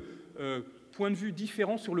comme point de vue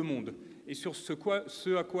différent sur le monde et sur ce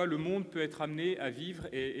à quoi le monde peut être amené à vivre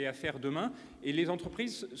et à faire demain. Et les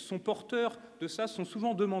entreprises sont porteurs de ça, sont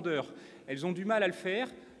souvent demandeurs. Elles ont du mal à le faire.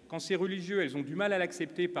 Quand c'est religieux, elles ont du mal à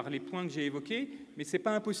l'accepter par les points que j'ai évoqués, mais ce n'est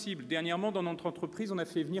pas impossible. Dernièrement, dans notre entreprise, on a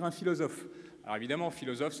fait venir un philosophe. Alors évidemment,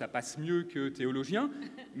 philosophe, ça passe mieux que théologien,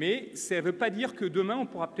 mais ça ne veut pas dire que demain, on ne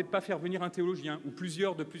pourra peut-être pas faire venir un théologien ou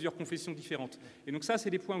de plusieurs confessions différentes. Et donc ça,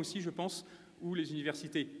 c'est des points aussi, je pense, où les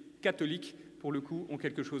universités catholiques, pour le coup, ont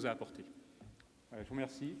quelque chose à apporter. Voilà, je vous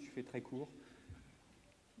remercie, je fais très court.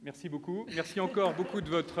 Merci beaucoup. Merci encore beaucoup de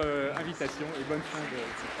votre invitation et bonne fin de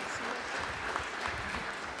cette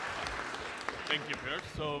Thank you, Pierre.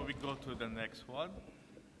 So we go to the next one.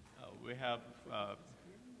 We have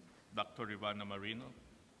Dr. Ivana Marino,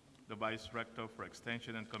 the Vice Rector for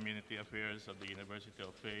Extension and Community Affairs of the University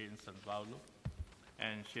of FIUC in Sao Paolo.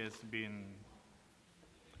 And she has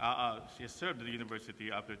served at the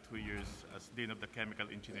university after 2 years as Dean of the Chemical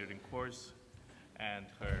Engineering course, and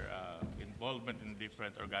her involvement in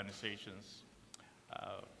different organizations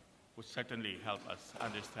will certainly help us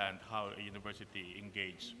understand how a university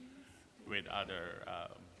engages with other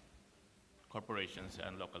corporations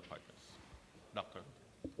and local partners. Doctor.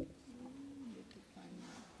 Need to find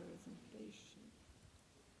my presentation.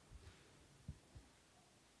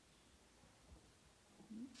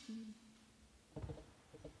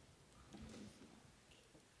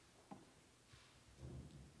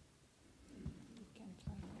 You can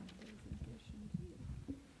find my presentation here.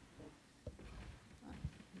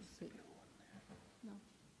 You see. No.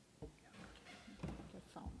 I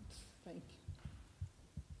found. Thank you.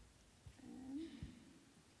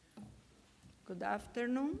 Good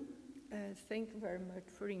afternoon. Thank you very much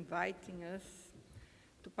for inviting us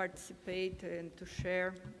to participate and to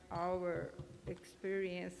share our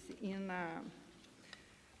experience in a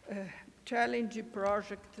challenging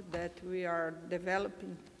project that we are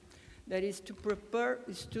developing, that is to prepare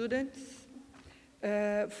students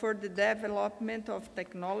for the development of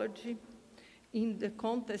technology in the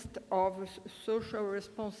context of social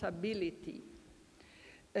responsibility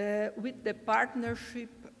with the partnership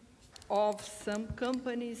of some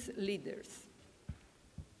companies' leaders.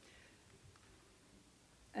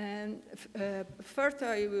 And first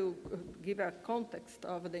I will give a context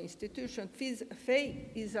of the institution.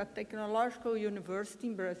 FIUC is a technological university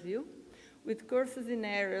in Brazil with courses in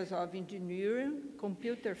areas of engineering,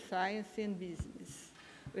 computer science, and business.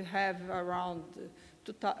 We have around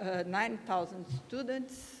 9,000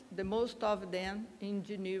 students, the most of them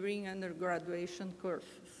engineering undergraduate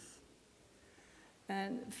courses.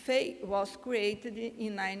 And FIUC was created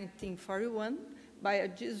in 1941 by a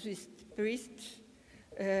Jesuit priest,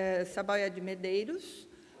 Sao PauIo de Medeiros,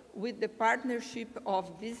 with the partnership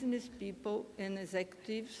of business people and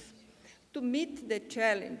executives to meet the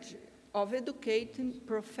challenge of educating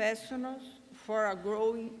professionals for a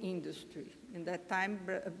growing industry. In that time,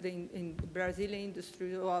 the Brazilian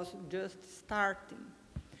industry was just starting.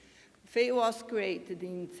 FIUC was created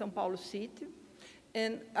in Sao Paulo city,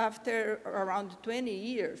 and after around 20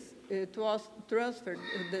 years, it was transferred,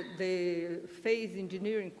 the FIUC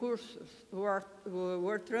engineering courses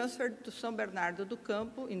were transferred to São Bernardo do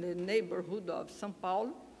Campo in the neighborhood of São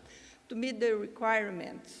Paulo to meet the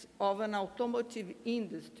requirements of an automotive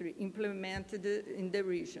industry implemented in the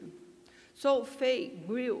region. So FIUC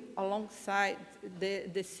grew alongside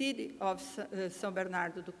the city of São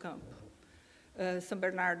Bernardo do Campo. São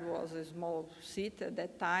Bernardo was a small city at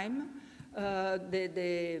that time.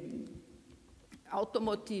 The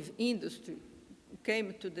automotive industry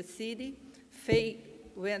came to the city. FIUC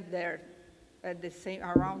went there at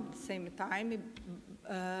around the same time,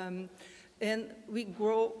 and we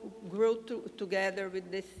grew together with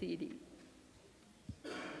the city.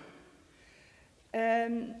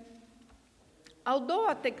 Although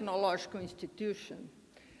a technological institution,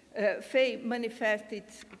 FIUC manifests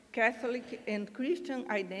its Catholic and Christian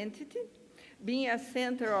identity, being a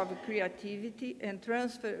center of creativity and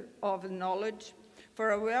transfer of knowledge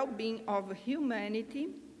for a well-being of humanity,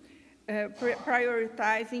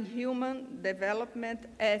 prioritizing human development,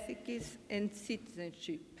 ethics, and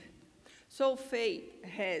citizenship. So FIUC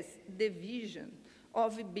has the vision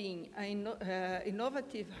of being an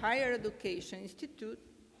innovative higher education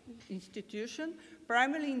institution,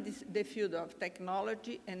 primarily in the field of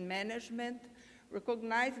technology and management,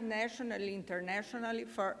 recognized nationally, internationally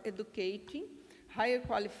for educating higher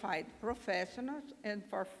qualified professionals and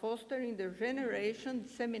for fostering the generation,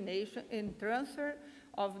 dissemination, and transfer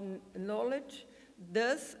of knowledge,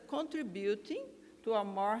 thus contributing to a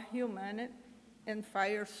more human and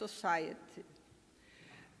fair society.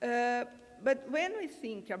 But when we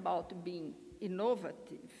think about being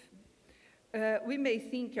innovative, we may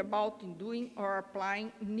think about doing or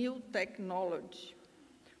applying new technology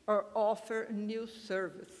or offer new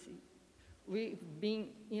services. We've been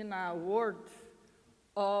in a world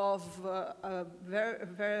of very,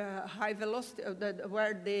 very high velocity,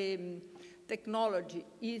 where the technology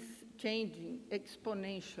is changing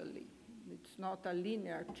exponentially. It's not a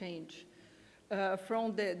linear change.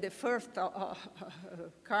 From the first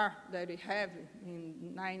car that we have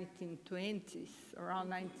in 1920s,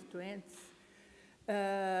 around 1920s,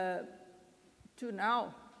 to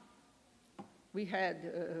now, we had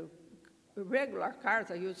regular cars,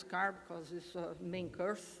 a used car because it's main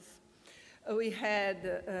courses. We had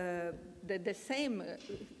the same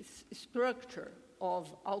structure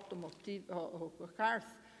of automotive cars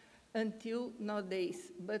until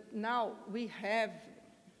nowadays. But now we have,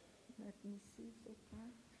 let me see so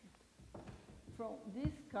far, from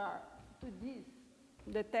this car to this,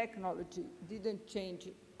 the technology didn't change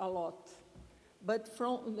a lot. But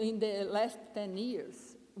in the last 10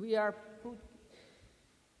 years, we are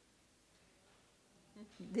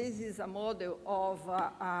this is a model of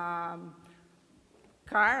a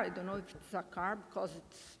car. I don't know if it's a car because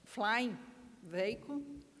it's flying vehicle,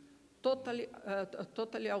 totally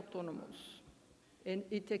autonomous, and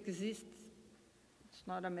it exists. It's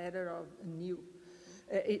not a matter of new.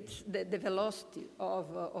 It's the velocity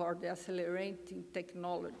of or the accelerating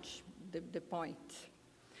technology, the point.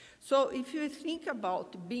 So if you think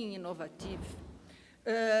about being innovative,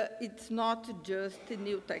 it's not just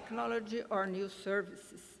new technology or new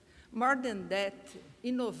services. More than that,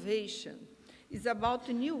 innovation is about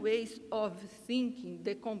new ways of thinking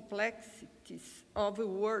the complexities of a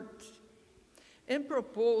world and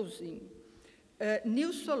proposing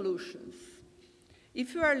new solutions.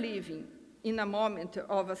 If you are living in a moment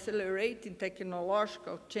of accelerating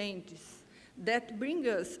technological changes that bring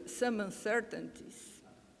us some uncertainties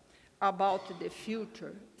about the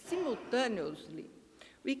future, simultaneously,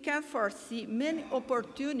 we can foresee many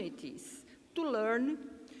opportunities to learn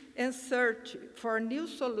and search for new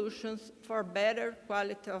solutions for better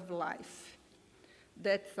quality of life.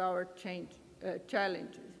 That's our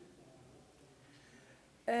challenges.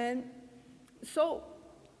 And so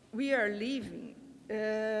we are living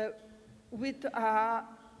with an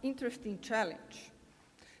interesting challenge.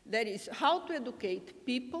 That is how to educate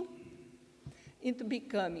people into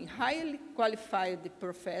becoming highly qualified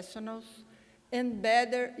professionals and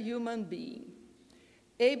better human beings,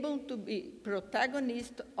 able to be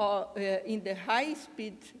protagonists in the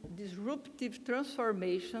high-speed disruptive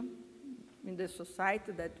transformation in the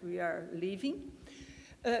society that we are living,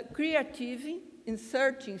 Creative in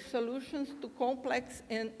searching solutions to complex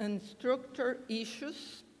and unstructured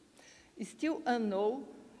issues, still unknown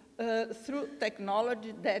through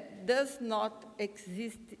technology that does not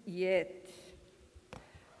exist yet,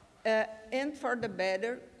 and for the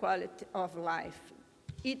better quality of life.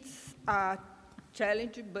 It's a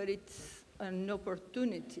challenge, but it's an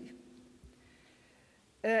opportunity.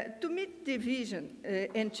 To meet the vision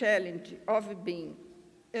and challenge of being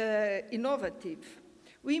innovative,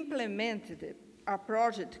 we implemented a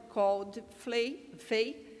project called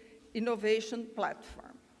FIUC Innovation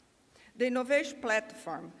Platform. The innovation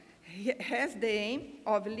platform has the aim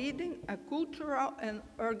of leading a cultural and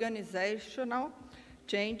organizational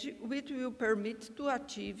change which will permit to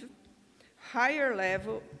achieve higher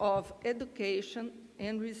level of education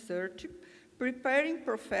and research, preparing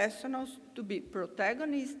professionals to be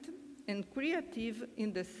protagonists and creative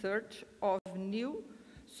in the search of new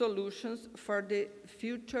solutions for the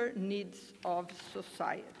future needs of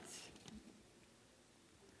society.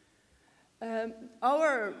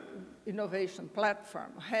 Our innovation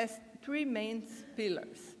platform has three main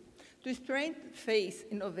pillars: to strengthen FIUC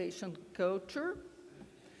innovation culture,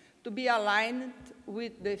 to be aligned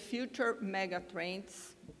with the future mega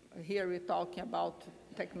trends, here we're talking about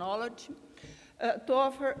technology, to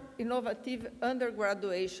offer innovative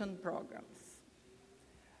undergraduation programs.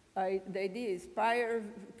 The idea is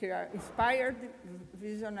inspired,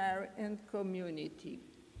 visionary, and community.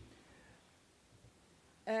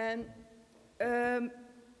 And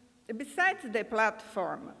besides the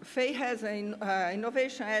platform, FIUC has an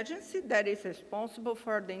innovation agency that is responsible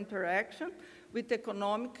for the interaction with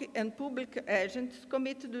economic and public agents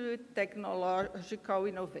committed to technological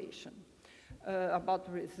innovation, about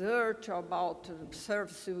research, about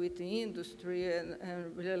service with the industry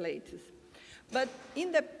and related. But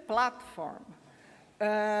in the platform,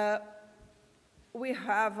 we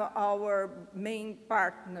have our main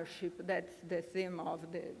partnership. That's the theme of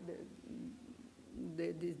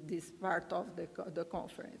this part of the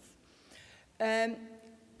conference.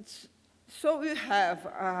 So we have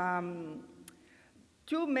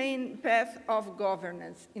two main paths of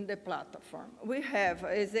governance in the platform. We have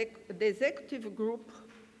the executive group,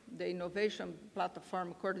 the Innovation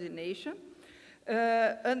Platform Coordination,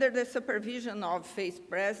 under the supervision of FIUC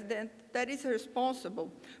President, that is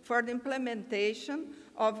responsible for the implementation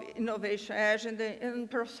of innovation agenda and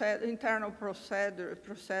internal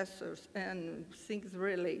procedures and things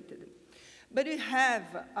related. But we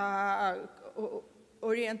have an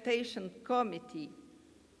orientation committee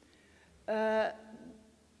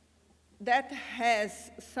that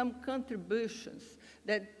has some contributions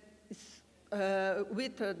that is,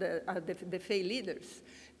 with the FIUC leaders,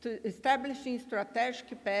 to establishing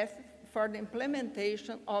strategic paths for the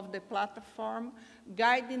implementation of the platform,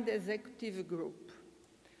 guiding the executive group,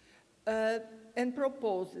 and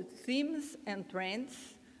propose themes and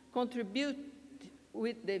trends, contribute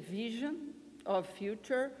with the vision of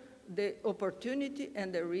future, the opportunity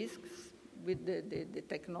and the risks with the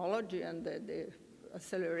technology and the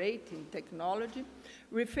accelerating technology,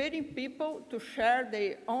 referring people to share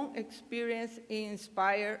their own experience and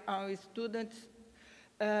inspire our students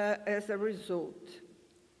as a result.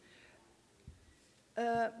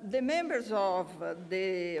 The members of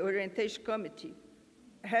the Orientation Committee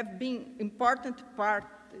have been important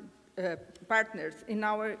partners in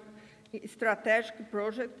our strategic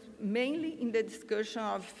projects, mainly in the discussion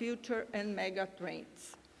of future and mega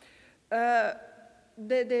trends.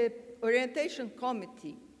 The Orientation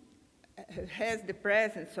Committee has the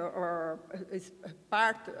presence or is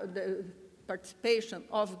part of the participation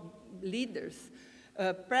of leaders,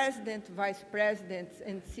 president, vice presidents,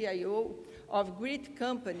 and CIO of great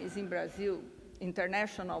companies in Brazil,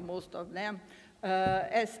 international, most of them,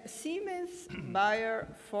 as Siemens, Bayer,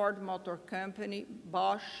 Ford Motor Company,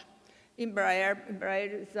 Bosch, Embraer.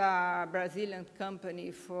 Embraer is a Brazilian company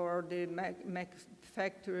for the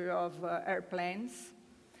manufacture of airplanes,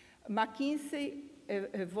 McKinsey,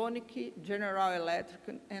 Evonik, General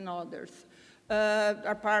Electric, and others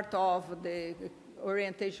are part of the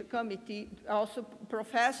Orientation Committee, also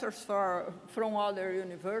professors from other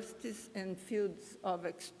universities and fields of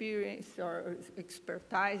experience or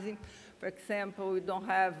expertising. For example, we don't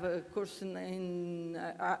have a course in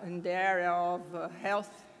the area of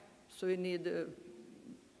health, so we need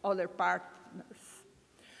other partners.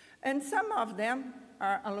 And some of them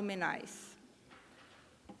are alumni.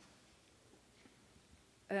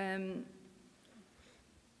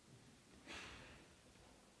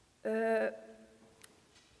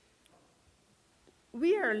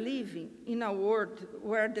 We are living in a world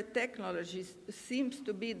where the technology seems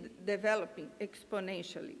to be developing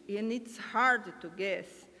exponentially, and it's hard to guess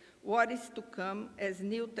what is to come as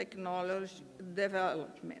new technology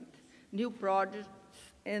development, new projects,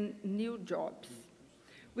 and new jobs.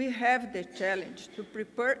 We have the challenge to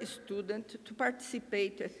prepare students to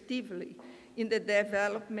participate actively in the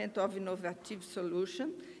development of innovative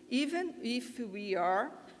solutions, even if we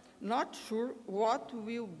are not sure what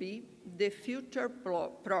will be the future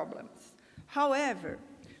problems. However,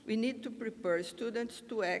 we need to prepare students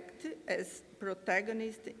to act as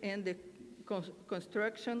protagonists in the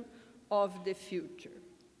construction of the future.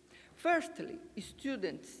 Firstly,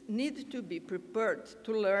 students need to be prepared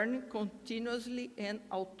to learn continuously and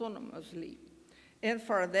autonomously. And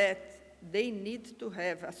for that, they need to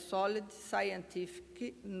have a solid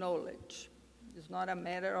scientific knowledge. It's not a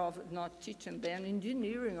matter of not teaching them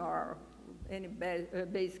engineering or any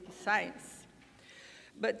basic science.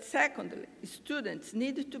 But secondly, students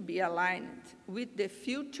need to be aligned with the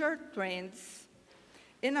future trends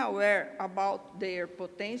and aware about their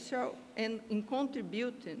potential and in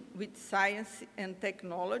contributing with science and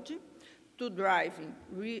technology to driving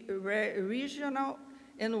regional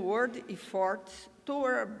and world efforts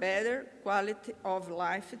toward a better quality of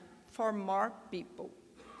life for more people.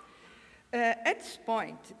 At this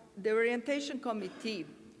point, the Orientation Committee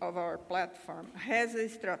of our platform has a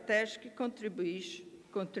strategic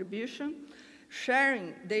contribution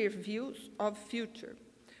sharing their views of future,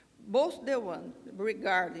 both the one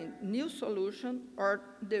regarding new solutions or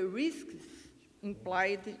the risks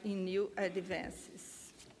implied in new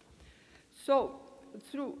advances. So,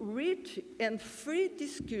 through rich and free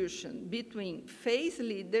discussion between phase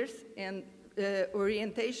leaders and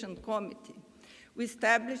Orientation Committee, we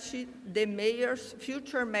established the mayor's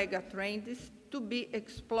future megatrends to be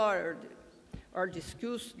explored or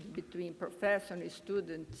discussed between professors,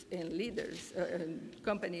 students, and leaders,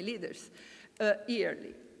 company leaders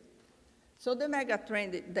yearly. So the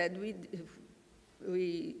megatrend that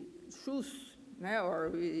we choose or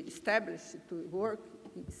we established to work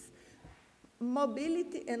is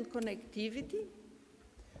mobility and connectivity,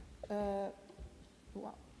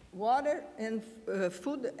 water and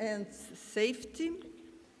food and safety,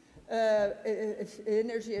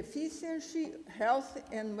 energy efficiency, health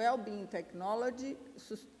and well-being technology,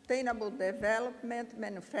 sustainable development,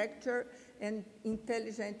 manufacture, and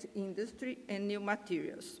intelligent industry, and new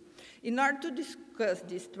materials. In order to discuss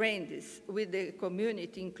these trends with the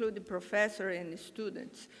community, including professors and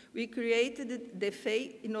students, we created the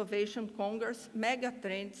FEI Innovation Congress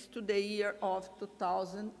Megatrends to the year of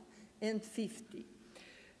 2050.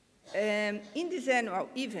 In this annual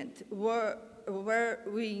event, where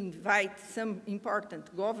we invite some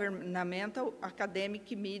important governmental,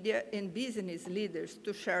 academic, media, and business leaders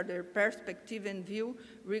to share their perspective and view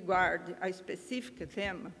regarding a specific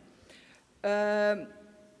theme,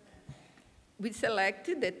 we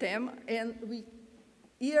selected the theme, and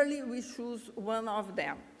yearly we choose one of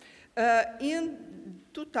them. In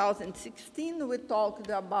 2016, we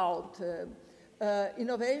talked about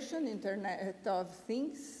innovation, Internet of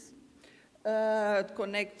Things,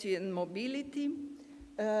 connectivity and mobility.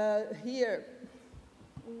 Here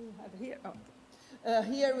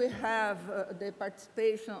we have the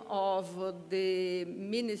participation of the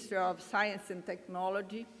Ministry of Science and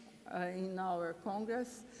Technology in our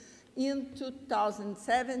Congress. In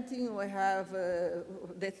 2017, we have,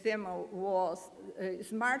 the theme was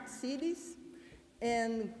smart cities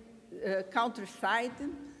and countryside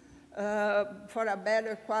for a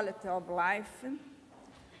better quality of life.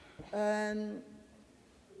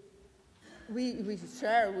 We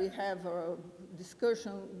have a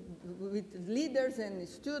discussion with leaders and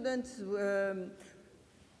students,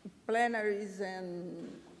 plenaries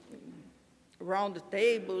and round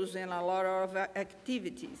tables and a lot of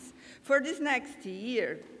activities. For this next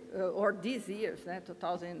year, or these years,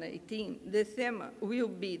 2018, the theme will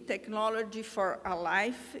be technology for a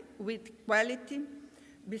life with quality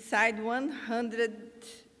beside 100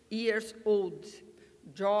 years old,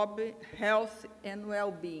 job, health, and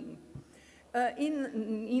well-being.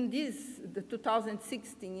 In the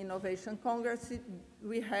 2016 Innovation Congress,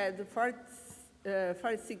 we had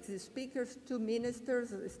 46 speakers, 2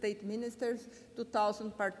 ministers, state ministers,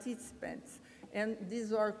 2,000 participants. And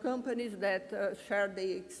these are companies that share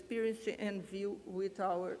their experience and view with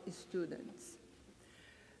our students.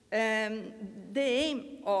 The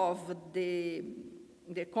aim of the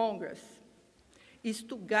Congress is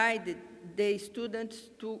to guide the students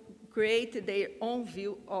to create their own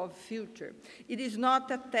view of future. It is not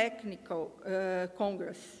a technical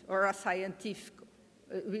Congress or a scientific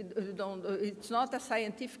It's not a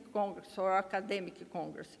scientific congress or academic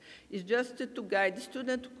congress. It's just to guide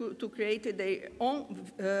students to create their own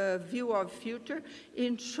view of future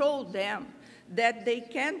and show them that they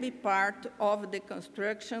can be part of the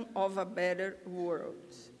construction of a better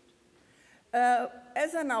world.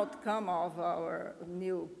 As an outcome of our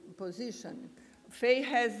new position, FEI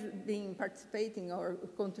has been participating or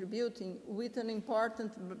contributing with an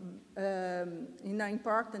important, in an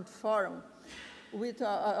important forum with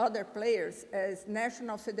other players as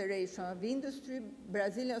National Federation of Industry,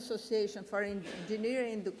 Brazilian Association for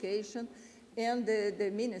Engineering Education, and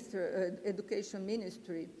the Education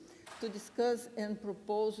Ministry to discuss and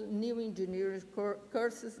propose new engineering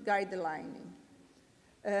courses guidelining.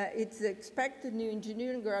 It's expected new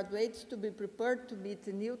engineering graduates to be prepared to meet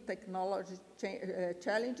new technology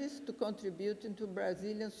challenges to contribute into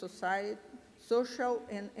Brazilian society, social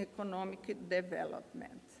and economic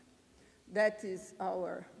development. That is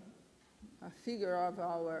a figure of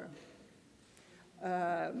our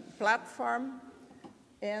platform,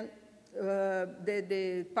 and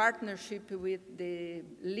the partnership with the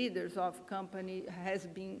leaders of company has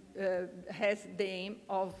the aim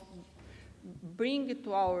of bringing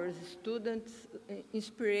to our students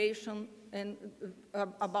inspiration and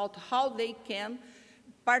about how they can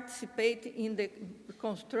participate in the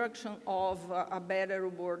construction of a better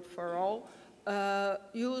world for all,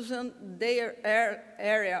 using their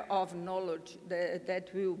area of knowledge that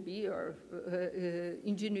will be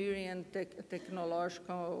engineering and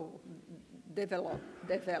technological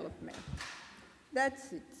development.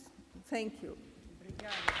 That's it. Thank you.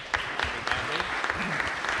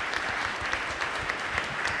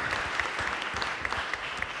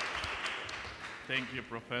 Thank you,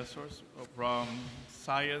 professors. From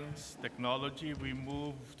science, technology, we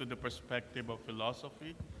move to the perspective of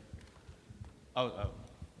philosophy.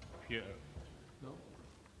 Here. No?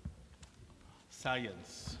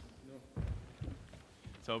 Science. No.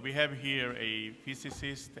 So we have here a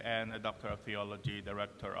physicist and a doctor of theology, the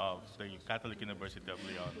rector of the Catholic University of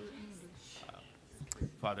Lyon.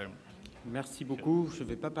 Father. Merci beaucoup. Je ne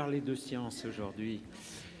vais pas parler de science aujourd'hui,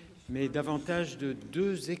 mais davantage de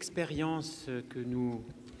deux expériences que nous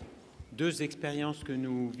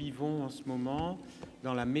vivons en ce moment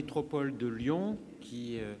dans la métropole de Lyon,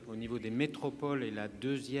 qui, au niveau des métropoles, est la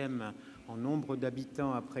deuxième en nombre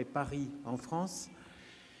d'habitants après Paris en France,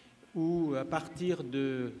 où, à partir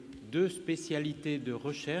de deux spécialités de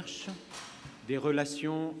recherche, des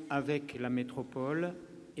relations avec la métropole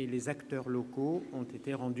et les acteurs locaux ont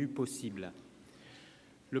été rendues possibles.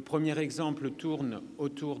 Le premier exemple tourne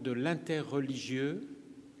autour de l'interreligieux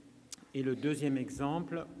et le deuxième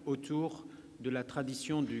exemple autour de la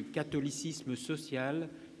tradition du catholicisme social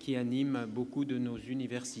qui anime beaucoup de nos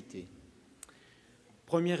universités.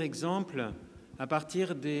 Premier exemple, à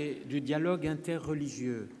partir du dialogue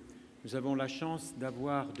interreligieux. Nous avons la chance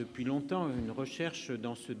d'avoir depuis longtemps une recherche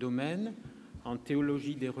dans ce domaine, en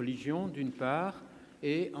théologie des religions d'une part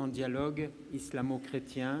et en dialogue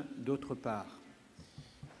islamo-chrétien d'autre part.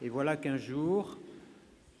 Et voilà qu'un jour,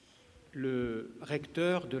 le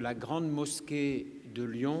recteur de la grande mosquée de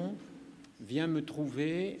Lyon vient me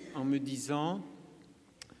trouver en me disant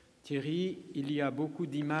 « Thierry, il y a beaucoup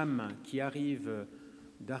d'imams qui arrivent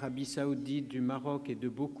d'Arabie Saoudite, du Maroc et de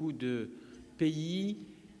beaucoup de pays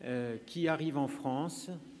qui arrivent en France,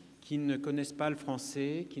 qui ne connaissent pas le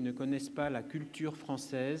français, qui ne connaissent pas la culture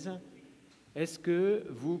française. Est-ce que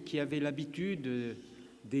vous qui avez l'habitude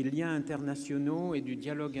des liens internationaux et du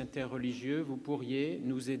dialogue interreligieux, vous pourriez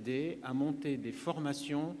nous aider à monter des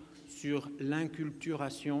formations sur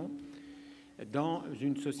l'inculturation dans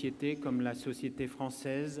une société comme la société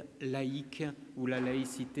française, laïque, où la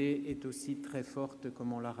laïcité est aussi très forte,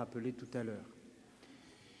 comme on l'a rappelé tout à l'heure.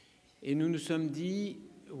 Et nous nous sommes dit,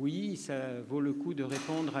 oui, ça vaut le coup de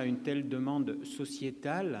répondre à une telle demande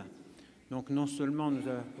sociétale. Donc non seulement nous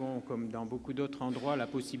avons, comme dans beaucoup d'autres endroits, la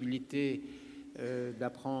possibilité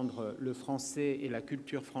d'apprendre le français et la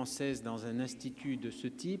culture française dans un institut de ce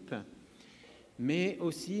type, mais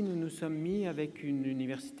aussi nous nous sommes mis avec une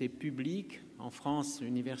université publique. En France,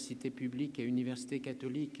 université publique et université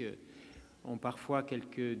catholique ont parfois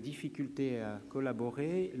quelques difficultés à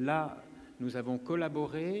collaborer. Là, nous avons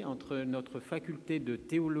collaboré entre notre faculté de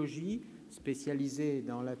théologie, spécialisée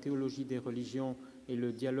dans la théologie des religions et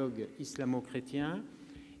le dialogue islamo-chrétien,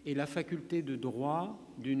 et la faculté de droit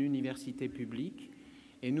d'une université publique.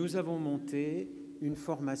 Et nous avons monté une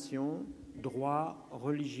formation droit,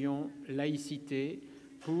 religion, laïcité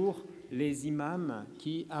pour les imams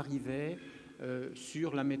qui arrivaient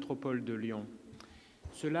sur la métropole de Lyon.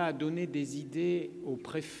 Cela a donné des idées au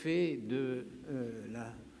préfet de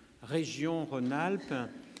la région Rhône-Alpes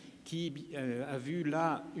qui a vu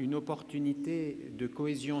là une opportunité de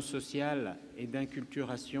cohésion sociale et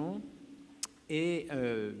d'inculturation. Et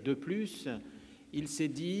de plus, il s'est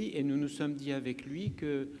dit, et nous nous sommes dit avec lui,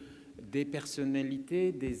 que des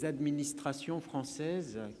personnalités, des administrations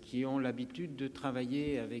françaises qui ont l'habitude de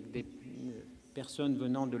travailler avec des personnes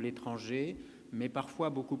venant de l'étranger, mais parfois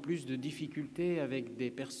beaucoup plus de difficultés avec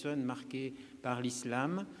des personnes marquées par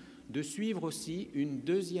l'islam, de suivre aussi une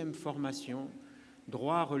deuxième formation,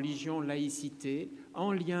 droit, religion, laïcité,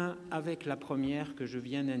 en lien avec la première que je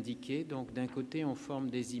viens d'indiquer. Donc d'un côté, on forme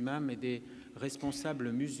des imams et des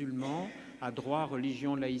responsables musulmans à droit,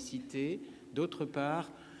 religion, laïcité, d'autre part,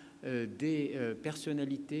 des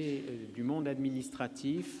personnalités du monde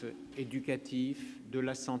administratif, éducatif, de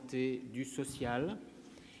la santé, du social.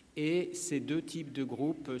 Et ces deux types de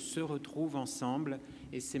groupes se retrouvent ensemble.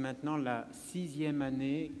 Et c'est maintenant la 6e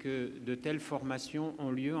année que de telles formations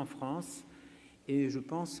ont lieu en France. Et je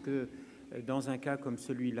pense que dans un cas comme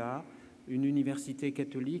celui-là, une université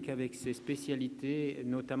catholique avec ses spécialités,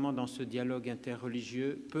 notamment dans ce dialogue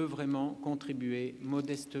interreligieux, peut vraiment contribuer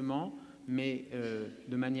modestement, mais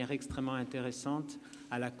de manière extrêmement intéressante,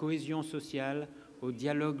 à la cohésion sociale, au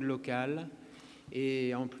dialogue local.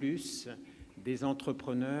 Et en plus, des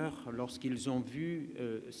entrepreneurs, lorsqu'ils ont vu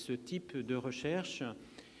ce type de recherche,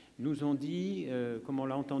 nous ont dit, comme on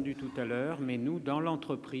l'a entendu tout à l'heure, mais nous, dans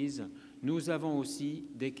l'entreprise, nous avons aussi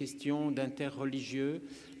des questions d'interreligieux.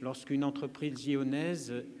 Lorsqu'une entreprise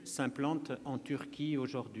lyonnaise s'implante en Turquie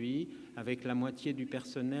aujourd'hui, avec la moitié du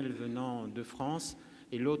personnel venant de France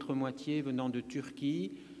et l'autre moitié venant de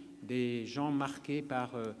Turquie, des gens marqués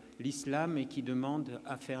par l'islam et qui demandent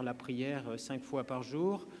à faire la prière 5 fois par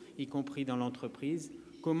jour, y compris dans l'entreprise.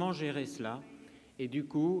 Comment gérer cela? Et du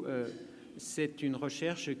coup, c'est une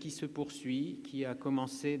recherche qui se poursuit, qui a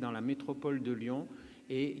commencé dans la métropole de Lyon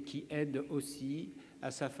et qui aide aussi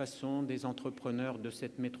à sa façon des entrepreneurs de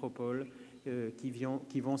cette métropole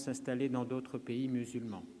qui vont s'installer dans d'autres pays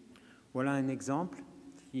musulmans. Voilà un exemple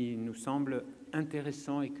qui nous semble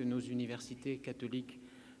intéressant et que nos universités catholiques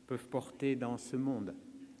peuvent porter dans ce monde.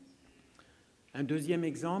 Un deuxième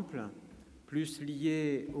exemple, plus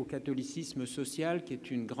lié au catholicisme social, qui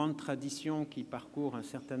est une grande tradition qui parcourt un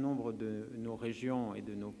certain nombre de nos régions et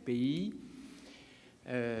de nos pays.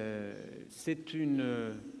 C'est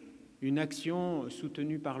une action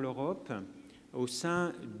soutenue par l'Europe au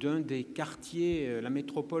sein d'un des quartiers. La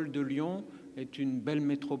métropole de Lyon est une belle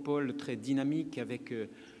métropole très dynamique avec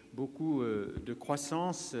beaucoup de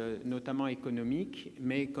croissance, notamment économique,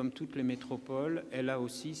 mais comme toutes les métropoles, elle a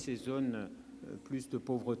aussi ses zones plus de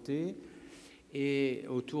pauvreté. Et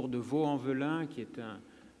autour de Vaux-en-Velin, qui est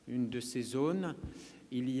une de ces zones,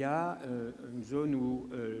 il y a une zone où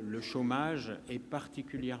le chômage est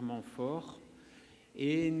particulièrement fort.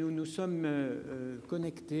 Et nous nous sommes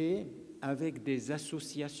connectés avec des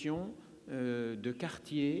associations de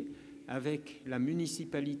quartiers, avec la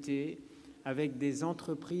municipalité, avec des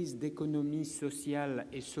entreprises d'économie sociale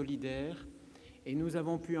et solidaire. Et nous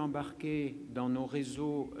avons pu embarquer dans nos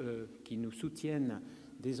réseaux qui nous soutiennent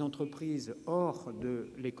des entreprises hors de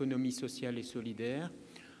l'économie sociale et solidaire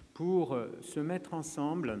pour se mettre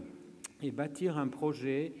ensemble et bâtir un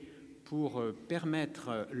projet pour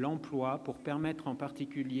permettre l'emploi, pour permettre en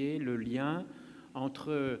particulier le lien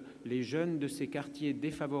entre les jeunes de ces quartiers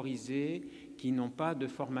défavorisés qui n'ont pas de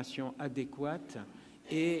formation adéquate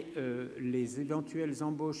et les éventuelles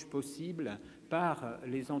embauches possibles par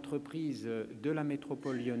les entreprises de la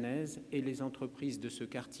métropole lyonnaise et les entreprises de ce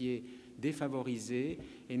quartier défavorisé.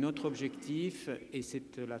 Et notre objectif, et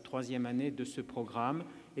c'est la 3e année de ce programme,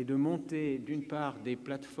 est de monter d'une part des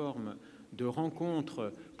plateformes de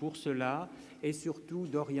rencontres pour cela et surtout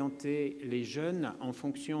d'orienter les jeunes en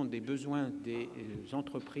fonction des besoins des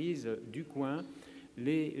entreprises du coin,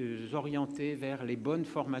 les orienter vers les bonnes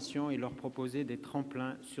formations et leur proposer des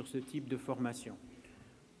tremplins sur ce type de formation.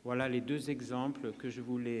 Voilà les 2 exemples que je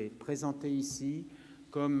voulais présenter ici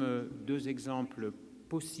comme 2 exemples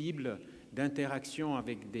possibles d'interaction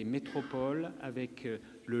avec des métropoles, avec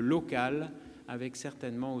le local, avec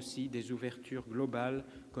certainement aussi des ouvertures globales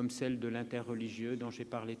comme celle de l'interreligieux dont j'ai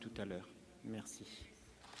parlé tout à l'heure. Merci.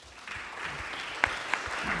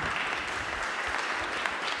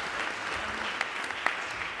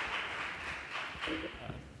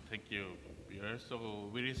 Thank you, Pierre. So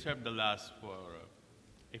we reserve the last for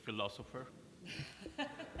a philosopher.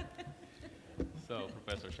 So,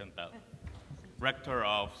 Professor Chantal, Rector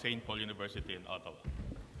of St. Paul University in Ottawa.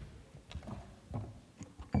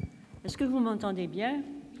 Est-ce que vous m'entendez bien?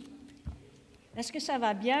 Est-ce que ça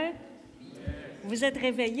va bien? Vous êtes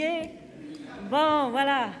réveillés? Bon,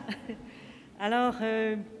 voilà. Alors,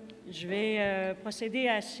 Je vais procéder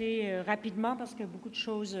assez rapidement parce que beaucoup de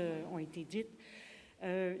choses ont été dites.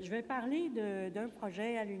 Je vais parler d'un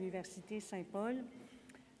projet à l'Université Saint-Paul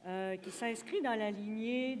qui s'inscrit dans la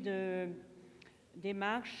lignée de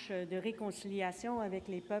démarches de réconciliation avec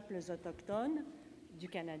les peuples autochtones du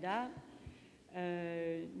Canada.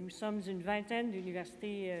 Nous sommes une vingtaine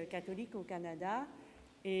d'universités catholiques au Canada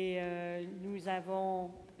et nous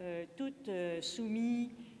avons toutes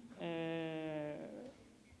soumis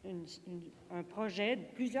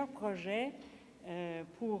plusieurs projets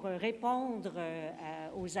pour répondre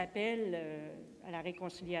aux appels à la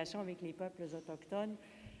réconciliation avec les peuples autochtones.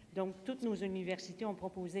 Donc, toutes nos universités ont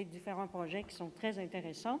proposé différents projets qui sont très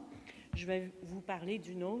intéressants. Je vais vous parler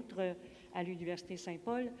d'une autre à l'Université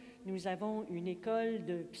Saint-Paul. Nous avons une école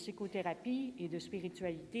de psychothérapie et de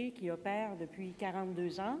spiritualité qui opère depuis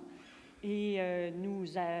 42 ans. Et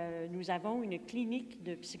nous avons une clinique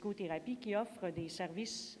de psychothérapie qui offre des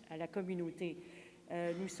services à la communauté.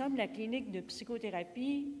 Nous sommes la clinique de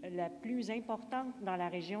psychothérapie la plus importante dans la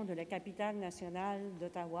région de la capitale nationale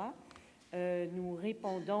d'Ottawa. Nous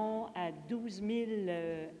répondons à 12 000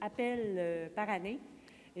 appels par année.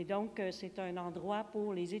 Et donc, c'est un endroit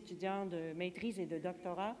pour les étudiants de maîtrise et de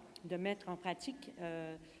doctorat de mettre en pratique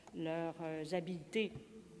leurs habiletés.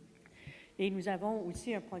 Et nous avons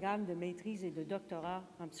aussi un programme de maîtrise et de doctorat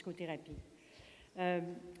en psychothérapie.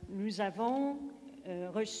 Nous avons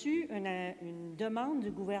reçu une demande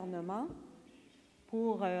du gouvernement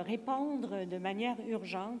pour répondre de manière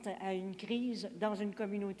urgente à une crise dans une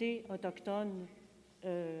communauté autochtone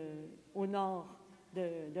au nord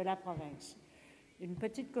de la province. Une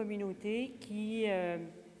petite communauté qui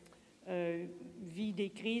vit des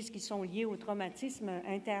crises qui sont liées au traumatisme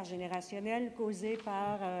intergénérationnel causé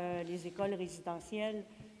par les écoles résidentielles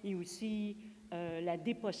et aussi la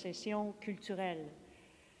dépossession culturelle.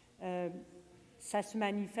 Ça se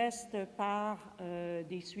manifeste par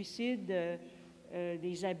des suicides,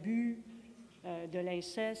 des abus, de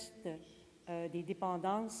l'inceste, des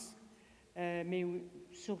dépendances, mais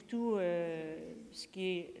surtout, ce qui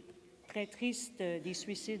est très triste, des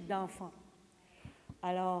suicides d'enfants.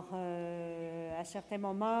 Alors, à certains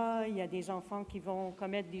moments, il y a des enfants qui vont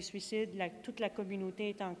commettre des suicides, toute la communauté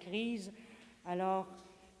est en crise. Alors,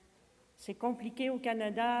 c'est compliqué au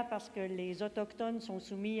Canada parce que les Autochtones sont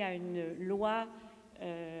soumis à une loi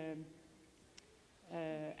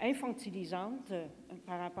infantilisante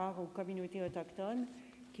par rapport aux communautés autochtones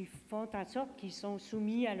qui font en sorte qu'ils sont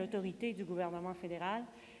soumis à l'autorité du gouvernement fédéral.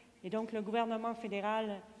 Et donc, le gouvernement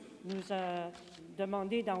fédéral nous a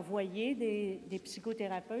demandé d'envoyer des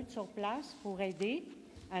psychothérapeutes sur place pour aider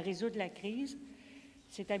à résoudre la crise.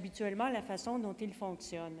 C'est habituellement la façon dont ils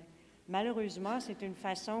fonctionnent. Malheureusement, c'est une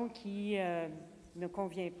façon qui ne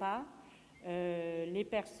convient pas. Les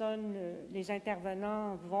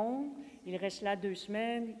intervenants vont, ils restent là 2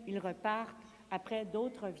 semaines, ils repartent, après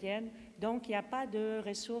d'autres viennent. Donc, il n'y a pas de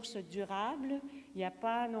ressources durables, il n'y a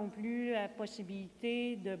pas non plus la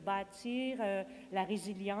possibilité de bâtir la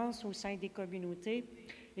résilience au sein des communautés.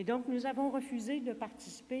 Et donc, nous avons refusé de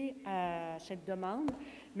participer à cette demande,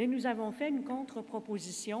 mais nous avons fait une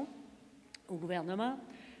contre-proposition au gouvernement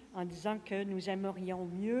en disant que nous aimerions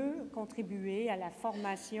mieux contribuer à la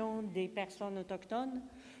formation des personnes autochtones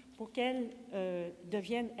pour qu'elles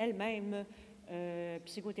deviennent elles-mêmes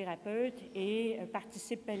psychothérapeutes et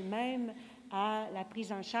participent elles-mêmes à la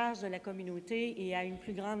prise en charge de la communauté et à une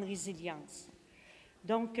plus grande résilience.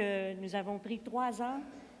 Donc, nous avons pris 3 ans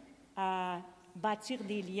à bâtir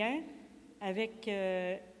des liens avec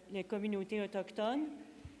les communautés autochtones,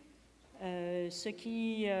 ce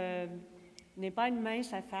qui n'est pas une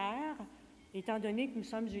mince affaire, étant donné que nous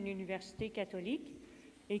sommes une université catholique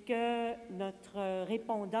et que notre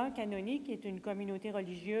répondant canonique est une communauté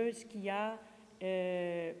religieuse qui a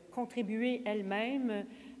contribué elle-même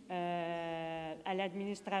à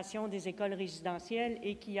l'administration des écoles résidentielles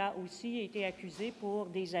et qui a aussi été accusée pour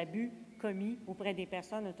des abus commis auprès des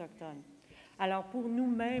personnes autochtones. Alors, pour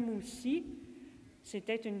nous-mêmes aussi,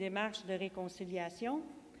 c'était une démarche de réconciliation,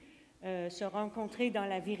 se rencontrer dans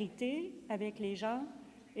la vérité avec les gens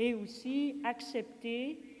et aussi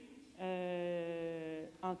accepter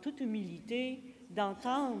en toute humilité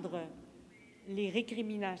d'entendre les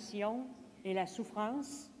récriminations et la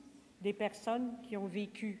souffrance des personnes qui ont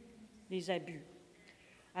vécu les abus.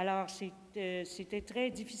 Alors, c'était très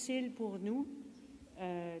difficile pour nous,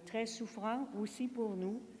 très souffrant aussi pour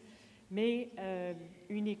nous, mais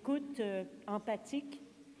une écoute empathique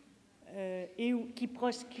et qui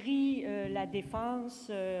proscrit la défense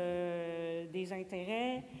des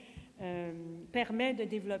intérêts permet de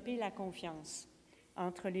développer la confiance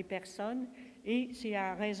entre les personnes. Et c'est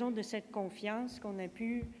à raison de cette confiance qu'on a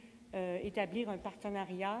pu établir un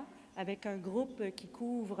partenariat avec un groupe qui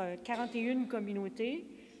couvre 41 communautés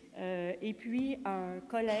et puis un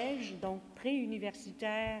collège, donc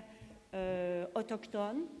préuniversitaire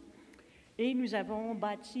autochtone. Et nous avons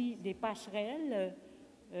bâti des passerelles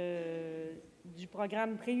du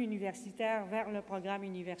programme préuniversitaire vers le programme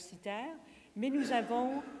universitaire, mais nous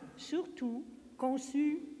avons surtout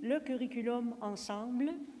conçu le curriculum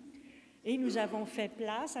ensemble et nous avons fait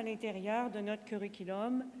place à l'intérieur de notre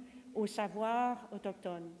curriculum au savoir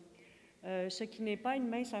autochtone. Ce qui n'est pas une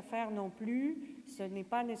mince affaire non plus, ce n'est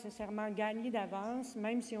pas nécessairement gagné d'avance,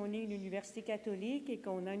 même si on est une université catholique et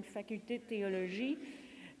qu'on a une faculté de théologie,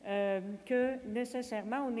 que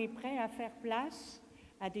nécessairement on est prêt à faire place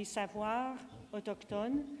à des savoirs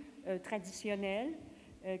autochtones, traditionnels,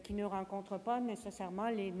 qui ne rencontrent pas nécessairement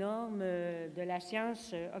les normes de la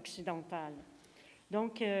science occidentale.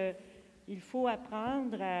 Donc, il faut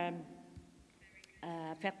apprendre à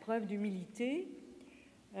faire preuve d'humilité,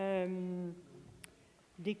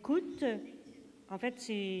 d'écoute, en fait,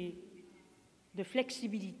 c'est de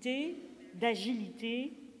flexibilité,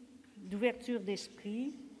 d'agilité, d'ouverture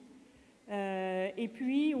d'esprit, et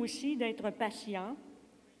puis aussi d'être patient,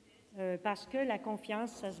 parce que la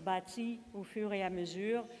confiance, ça se bâtit au fur et à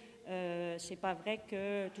mesure. C'est pas vrai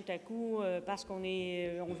que tout à coup, parce qu'on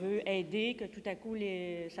veut aider, que tout à coup,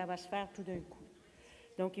 ça va se faire tout d'un coup.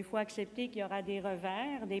 Donc, il faut accepter qu'il y aura des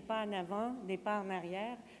revers, des pas en avant, des pas en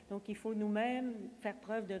arrière. Donc, il faut nous-mêmes faire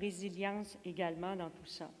preuve de résilience également dans tout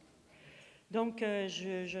ça. Donc,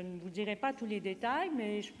 je ne vous dirai pas tous les détails,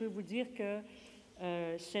 mais je peux vous dire que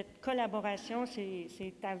cette collaboration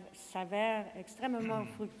s'avère extrêmement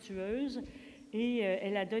fructueuse et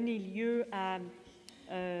elle a donné lieu à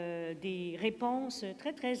des réponses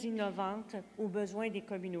très, très innovantes aux besoins des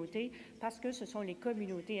communautés parce que ce sont les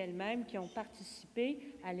communautés elles-mêmes qui ont participé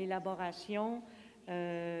à l'élaboration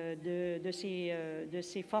de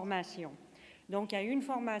ces formations. Donc, il y a une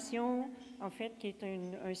formation, en fait, qui est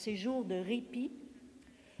un séjour de répit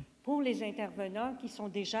pour les intervenants qui sont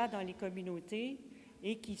déjà dans les communautés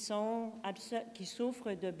et qui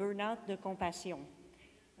souffrent de burn-out de compassion,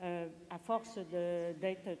 à force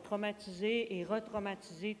d'être traumatisés et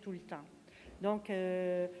retraumatisés tout le temps. Donc,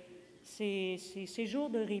 ces séjours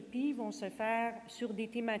de répit vont se faire sur des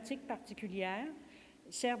thématiques particulières,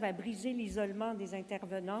 servent à briser l'isolement des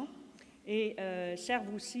intervenants et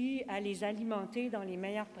servent aussi à les alimenter dans les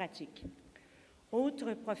meilleures pratiques.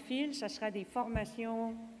 Autre profil, ce sera des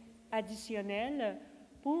formations additionnelles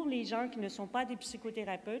pour les gens qui ne sont pas des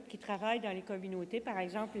psychothérapeutes, qui travaillent dans les communautés, par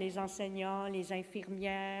exemple les enseignants, les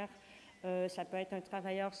infirmières, ça peut être un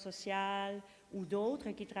travailleur social ou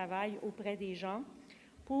d'autres qui travaillent auprès des gens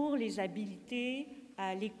pour les habiliter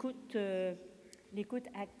à l'écoute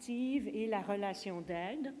active et la relation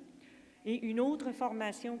d'aide. Et une autre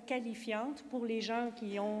formation qualifiante pour les gens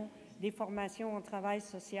qui ont des formations en travail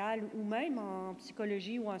social ou même en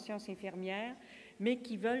psychologie ou en sciences infirmières, mais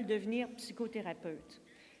qui veulent devenir psychothérapeutes.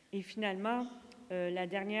 Et finalement, la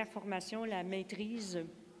dernière formation, la maîtrise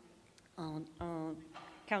en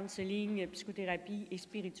counseling, psychothérapie et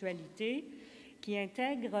spiritualité, qui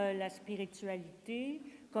intègre la spiritualité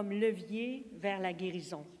comme levier vers la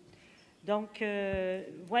guérison. Donc,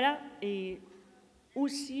 voilà. Et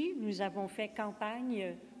aussi, nous avons fait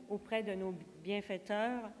campagne auprès de nos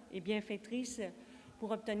bienfaiteurs et bienfaitrices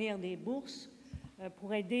pour obtenir des bourses,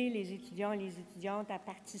 pour aider les étudiants et les étudiantes à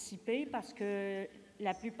participer parce que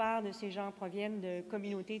la plupart de ces gens proviennent de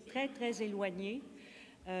communautés très, très éloignées.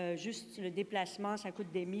 Juste le déplacement, ça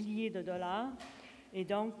coûte des milliers de dollars. Et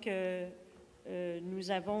donc,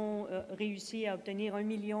 nous avons réussi à obtenir $1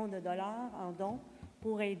 million en dons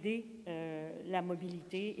pour aider la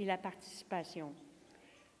mobilité et la participation.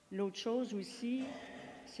 L'autre chose aussi,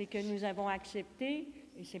 c'est que nous avons accepté,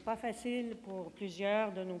 et ce n'est pas facile pour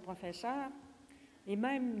plusieurs de nos professeurs et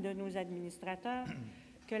même de nos administrateurs,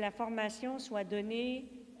 que la formation soit donnée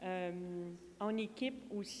en équipe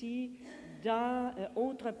aussi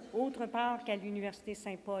autre part qu'à l'Université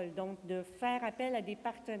Saint-Paul. Donc, de faire appel à des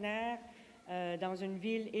partenaires dans une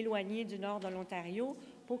ville éloignée du nord de l'Ontario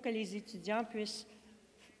pour que les étudiants puissent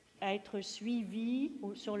être suivis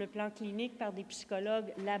sur le plan clinique par des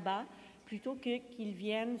psychologues là-bas, plutôt qu'ils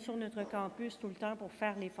viennent sur notre campus tout le temps pour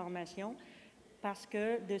faire les formations, parce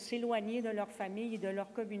que de s'éloigner de leur famille et de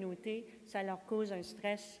leur communauté, ça leur cause un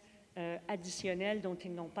stress additionnel dont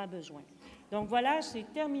ils n'ont pas besoin. Donc voilà, c'est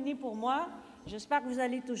terminé pour moi. J'espère que vous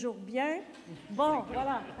allez toujours bien. Bon,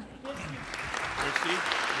 voilà. Merci. Merci.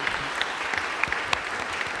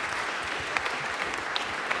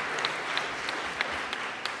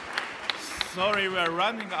 Sorry, we are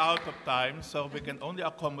running out of time, so we can only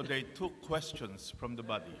accommodate 2 questions from the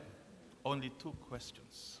body. only 2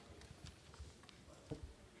 questions.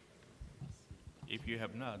 If you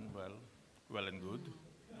have none, well and good.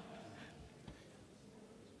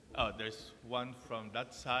 Oh, there's one from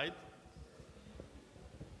that side.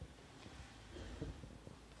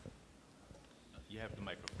 You have the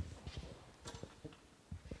microphone.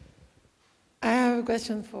 I have a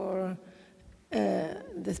question for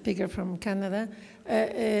the speaker from Canada.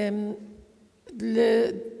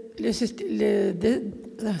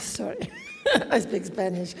 Sorry, I speak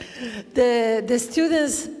Spanish. The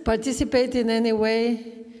students participate in any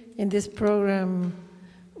way in this program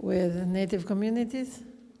with Native communities?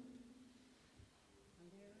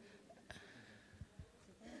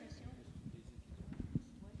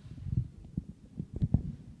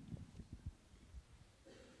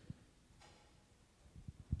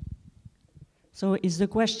 So is the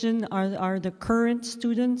question, are the current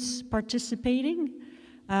students participating?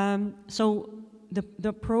 So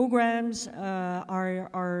the programs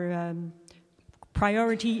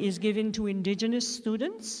priority is given to Indigenous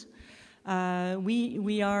students.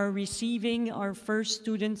 We are receiving our first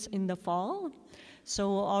students in the fall.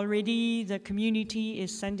 So already the community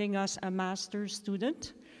is sending us a master's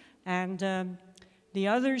student. And the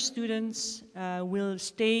other students will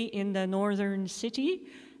stay in the northern city,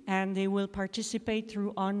 and they will participate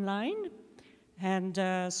through online. And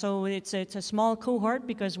so it's a small cohort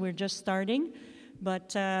because we're just starting.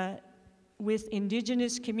 But with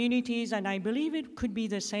Indigenous communities, and I believe it could be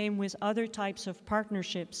the same with other types of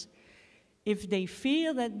partnerships, if they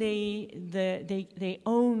feel that they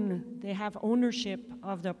have ownership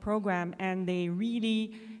of the program and they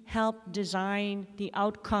really help design the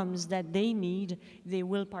outcomes that they need, they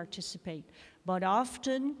will participate. But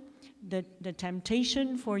often, the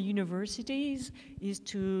temptation for universities is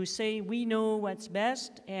to say, we know what's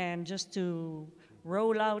best, and just to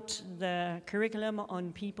roll out the curriculum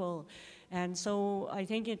on people. And so I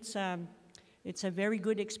think it's a very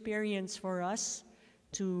good experience for us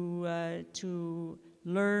to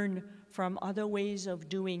learn from other ways of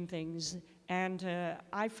doing things. And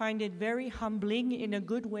I find it very humbling in a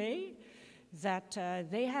good way that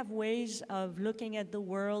they have ways of looking at the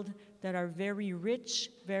world that are very rich,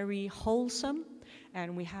 very wholesome,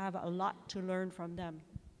 and we have a lot to learn from them.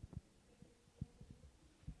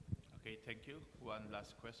 Okay, thank you. One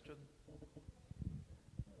last question.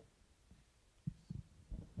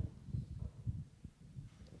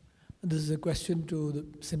 This is a question to the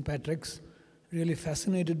St. Patrick's. Really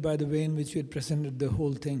fascinated by the way in which you had presented the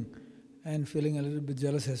whole thing and feeling a little bit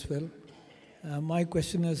jealous as well. My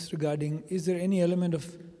question is regarding, is there any element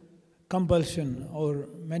of compulsion or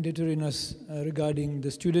mandatoriness regarding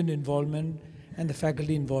the student involvement and the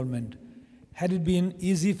faculty involvement? Had it been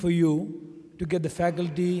easy for you to get the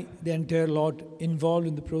faculty, the entire lot, involved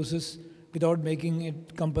in the process without making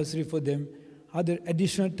it compulsory for them? Are there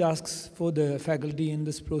additional tasks for the faculty in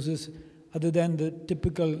this process other than the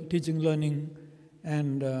typical teaching, learning,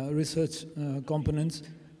 and research components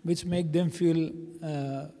which make them feel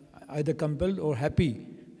either compelled or happy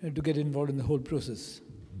to get involved in the whole process?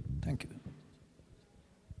 Thank you.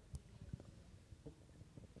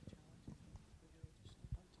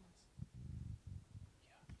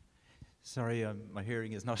 Sorry, my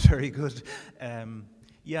hearing is not very good.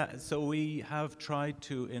 Yeah, so we have tried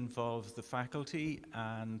to involve the faculty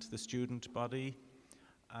and the student body.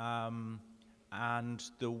 And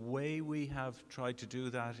the way we have tried to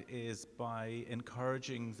do that is by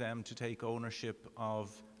encouraging them to take ownership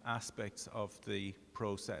of aspects of the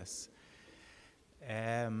process.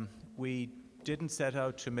 We didn't set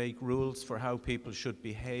out to make rules for how people should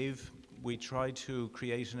behave. We tried to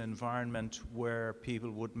create an environment where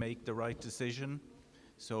people would make the right decision.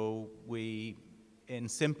 So in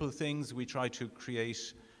simple things, we try to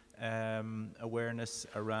create awareness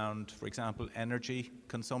around, for example, energy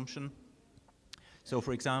consumption. So,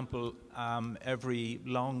 for example, every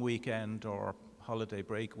long weekend or holiday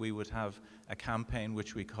break, we would have a campaign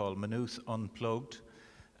which we call Maynooth Unplugged.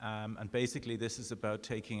 And basically, this is about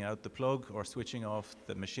taking out the plug or switching off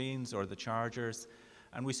the machines or the chargers.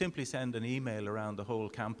 And we simply send an email around the whole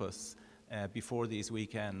campus before these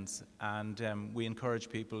weekends. And we encourage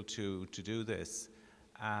people to do this.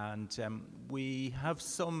 And we have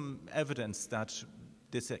some evidence that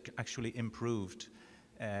this actually improved,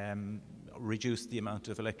 reduced the amount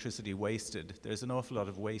of electricity wasted. There's an awful lot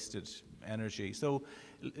of wasted energy. So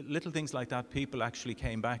little things like that, people actually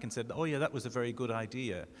came back and said, oh yeah, that was a very good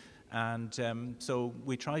idea. And so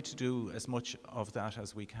we try to do as much of that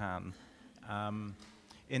as we can.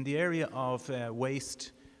 In the area of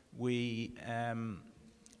waste, we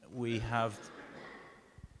have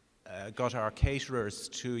got our caterers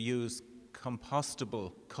to use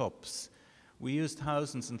compostable cups. We use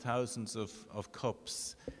thousands and thousands of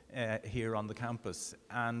cups here on the campus,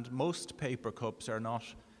 and most paper cups are not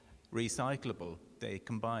recyclable. They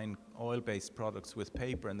combine oil-based products with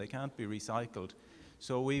paper and they can't be recycled.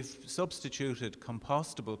 So we've substituted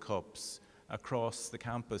compostable cups across the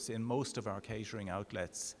campus in most of our catering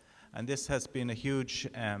outlets. And this has been a huge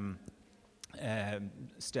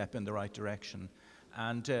step in the right direction.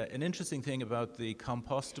 And an interesting thing about the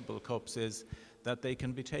compostable cups is that they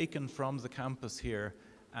can be taken from the campus here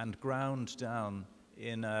and ground down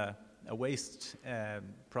in a waste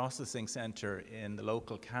processing center in the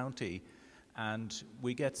local county, and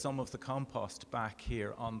we get some of the compost back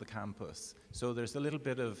here on the campus. So there's a little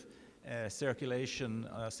bit of circulation,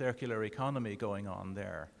 circular economy going on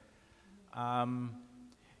there.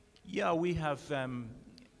 Yeah, we have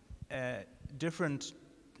different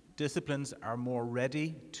disciplines are more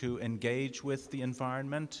ready to engage with the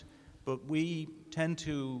environment, but we tend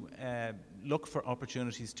to look for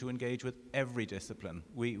opportunities to engage with every discipline.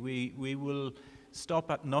 We will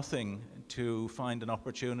stop at nothing to find an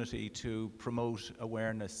opportunity to promote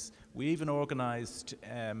awareness. We even organized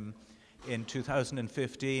in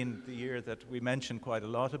 2015, the year that we mentioned quite a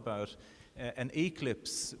lot about, an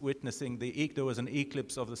eclipse, witnessing there was an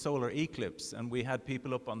eclipse of the solar eclipse, and we had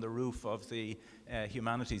people up on the roof of the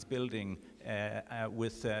humanities building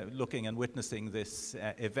looking and witnessing this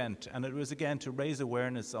event. And it was again to raise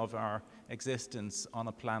awareness of our existence on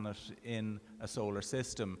a planet in a solar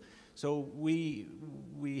system. So we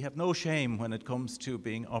have no shame when it comes to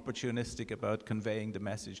being opportunistic about conveying the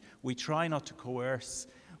message. We try not to coerce.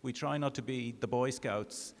 We try not to be the Boy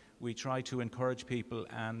Scouts. We try to encourage people,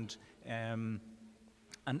 and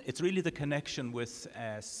it's really the connection with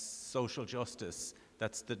social justice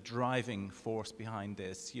that's the driving force behind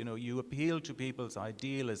this. You know, you appeal to people's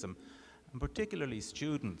idealism, and particularly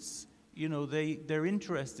students. You know, they're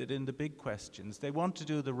interested in the big questions. They want to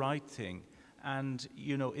do the right thing. And,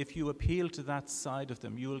 you know, if you appeal to that side of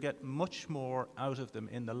them, you will get much more out of them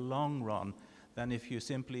in the long run than if you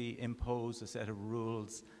simply impose a set of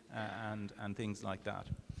rules and things like that.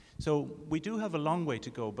 So we do have a long way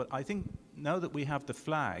to go, but I think now that we have the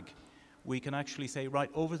flag, we can actually say,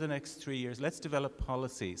 right, over the next 3 years, let's develop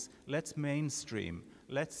policies, let's mainstream,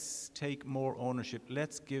 let's take more ownership,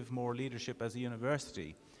 let's give more leadership as a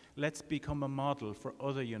university, let's become a model for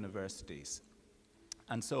other universities.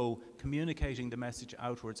 And so communicating the message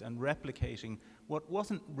outwards and replicating what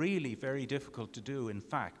wasn't really very difficult to do, in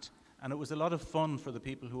fact, and it was a lot of fun for the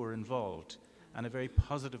people who were involved, and a very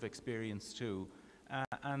positive experience too.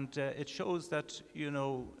 It shows that, you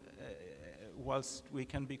know, whilst we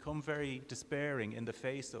can become very despairing in the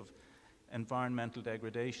face of environmental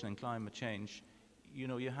degradation and climate change, you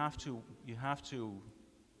know, you have to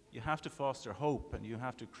foster hope, and you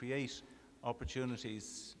have to create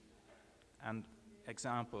opportunities and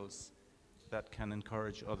examples that can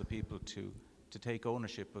encourage other people to take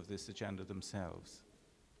ownership of this agenda themselves.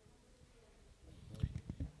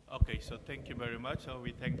 Okay, so thank you very much. So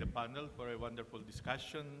we thank the panel for a wonderful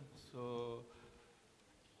discussion. So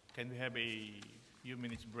can we have a few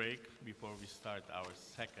minutes break before we start our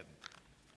second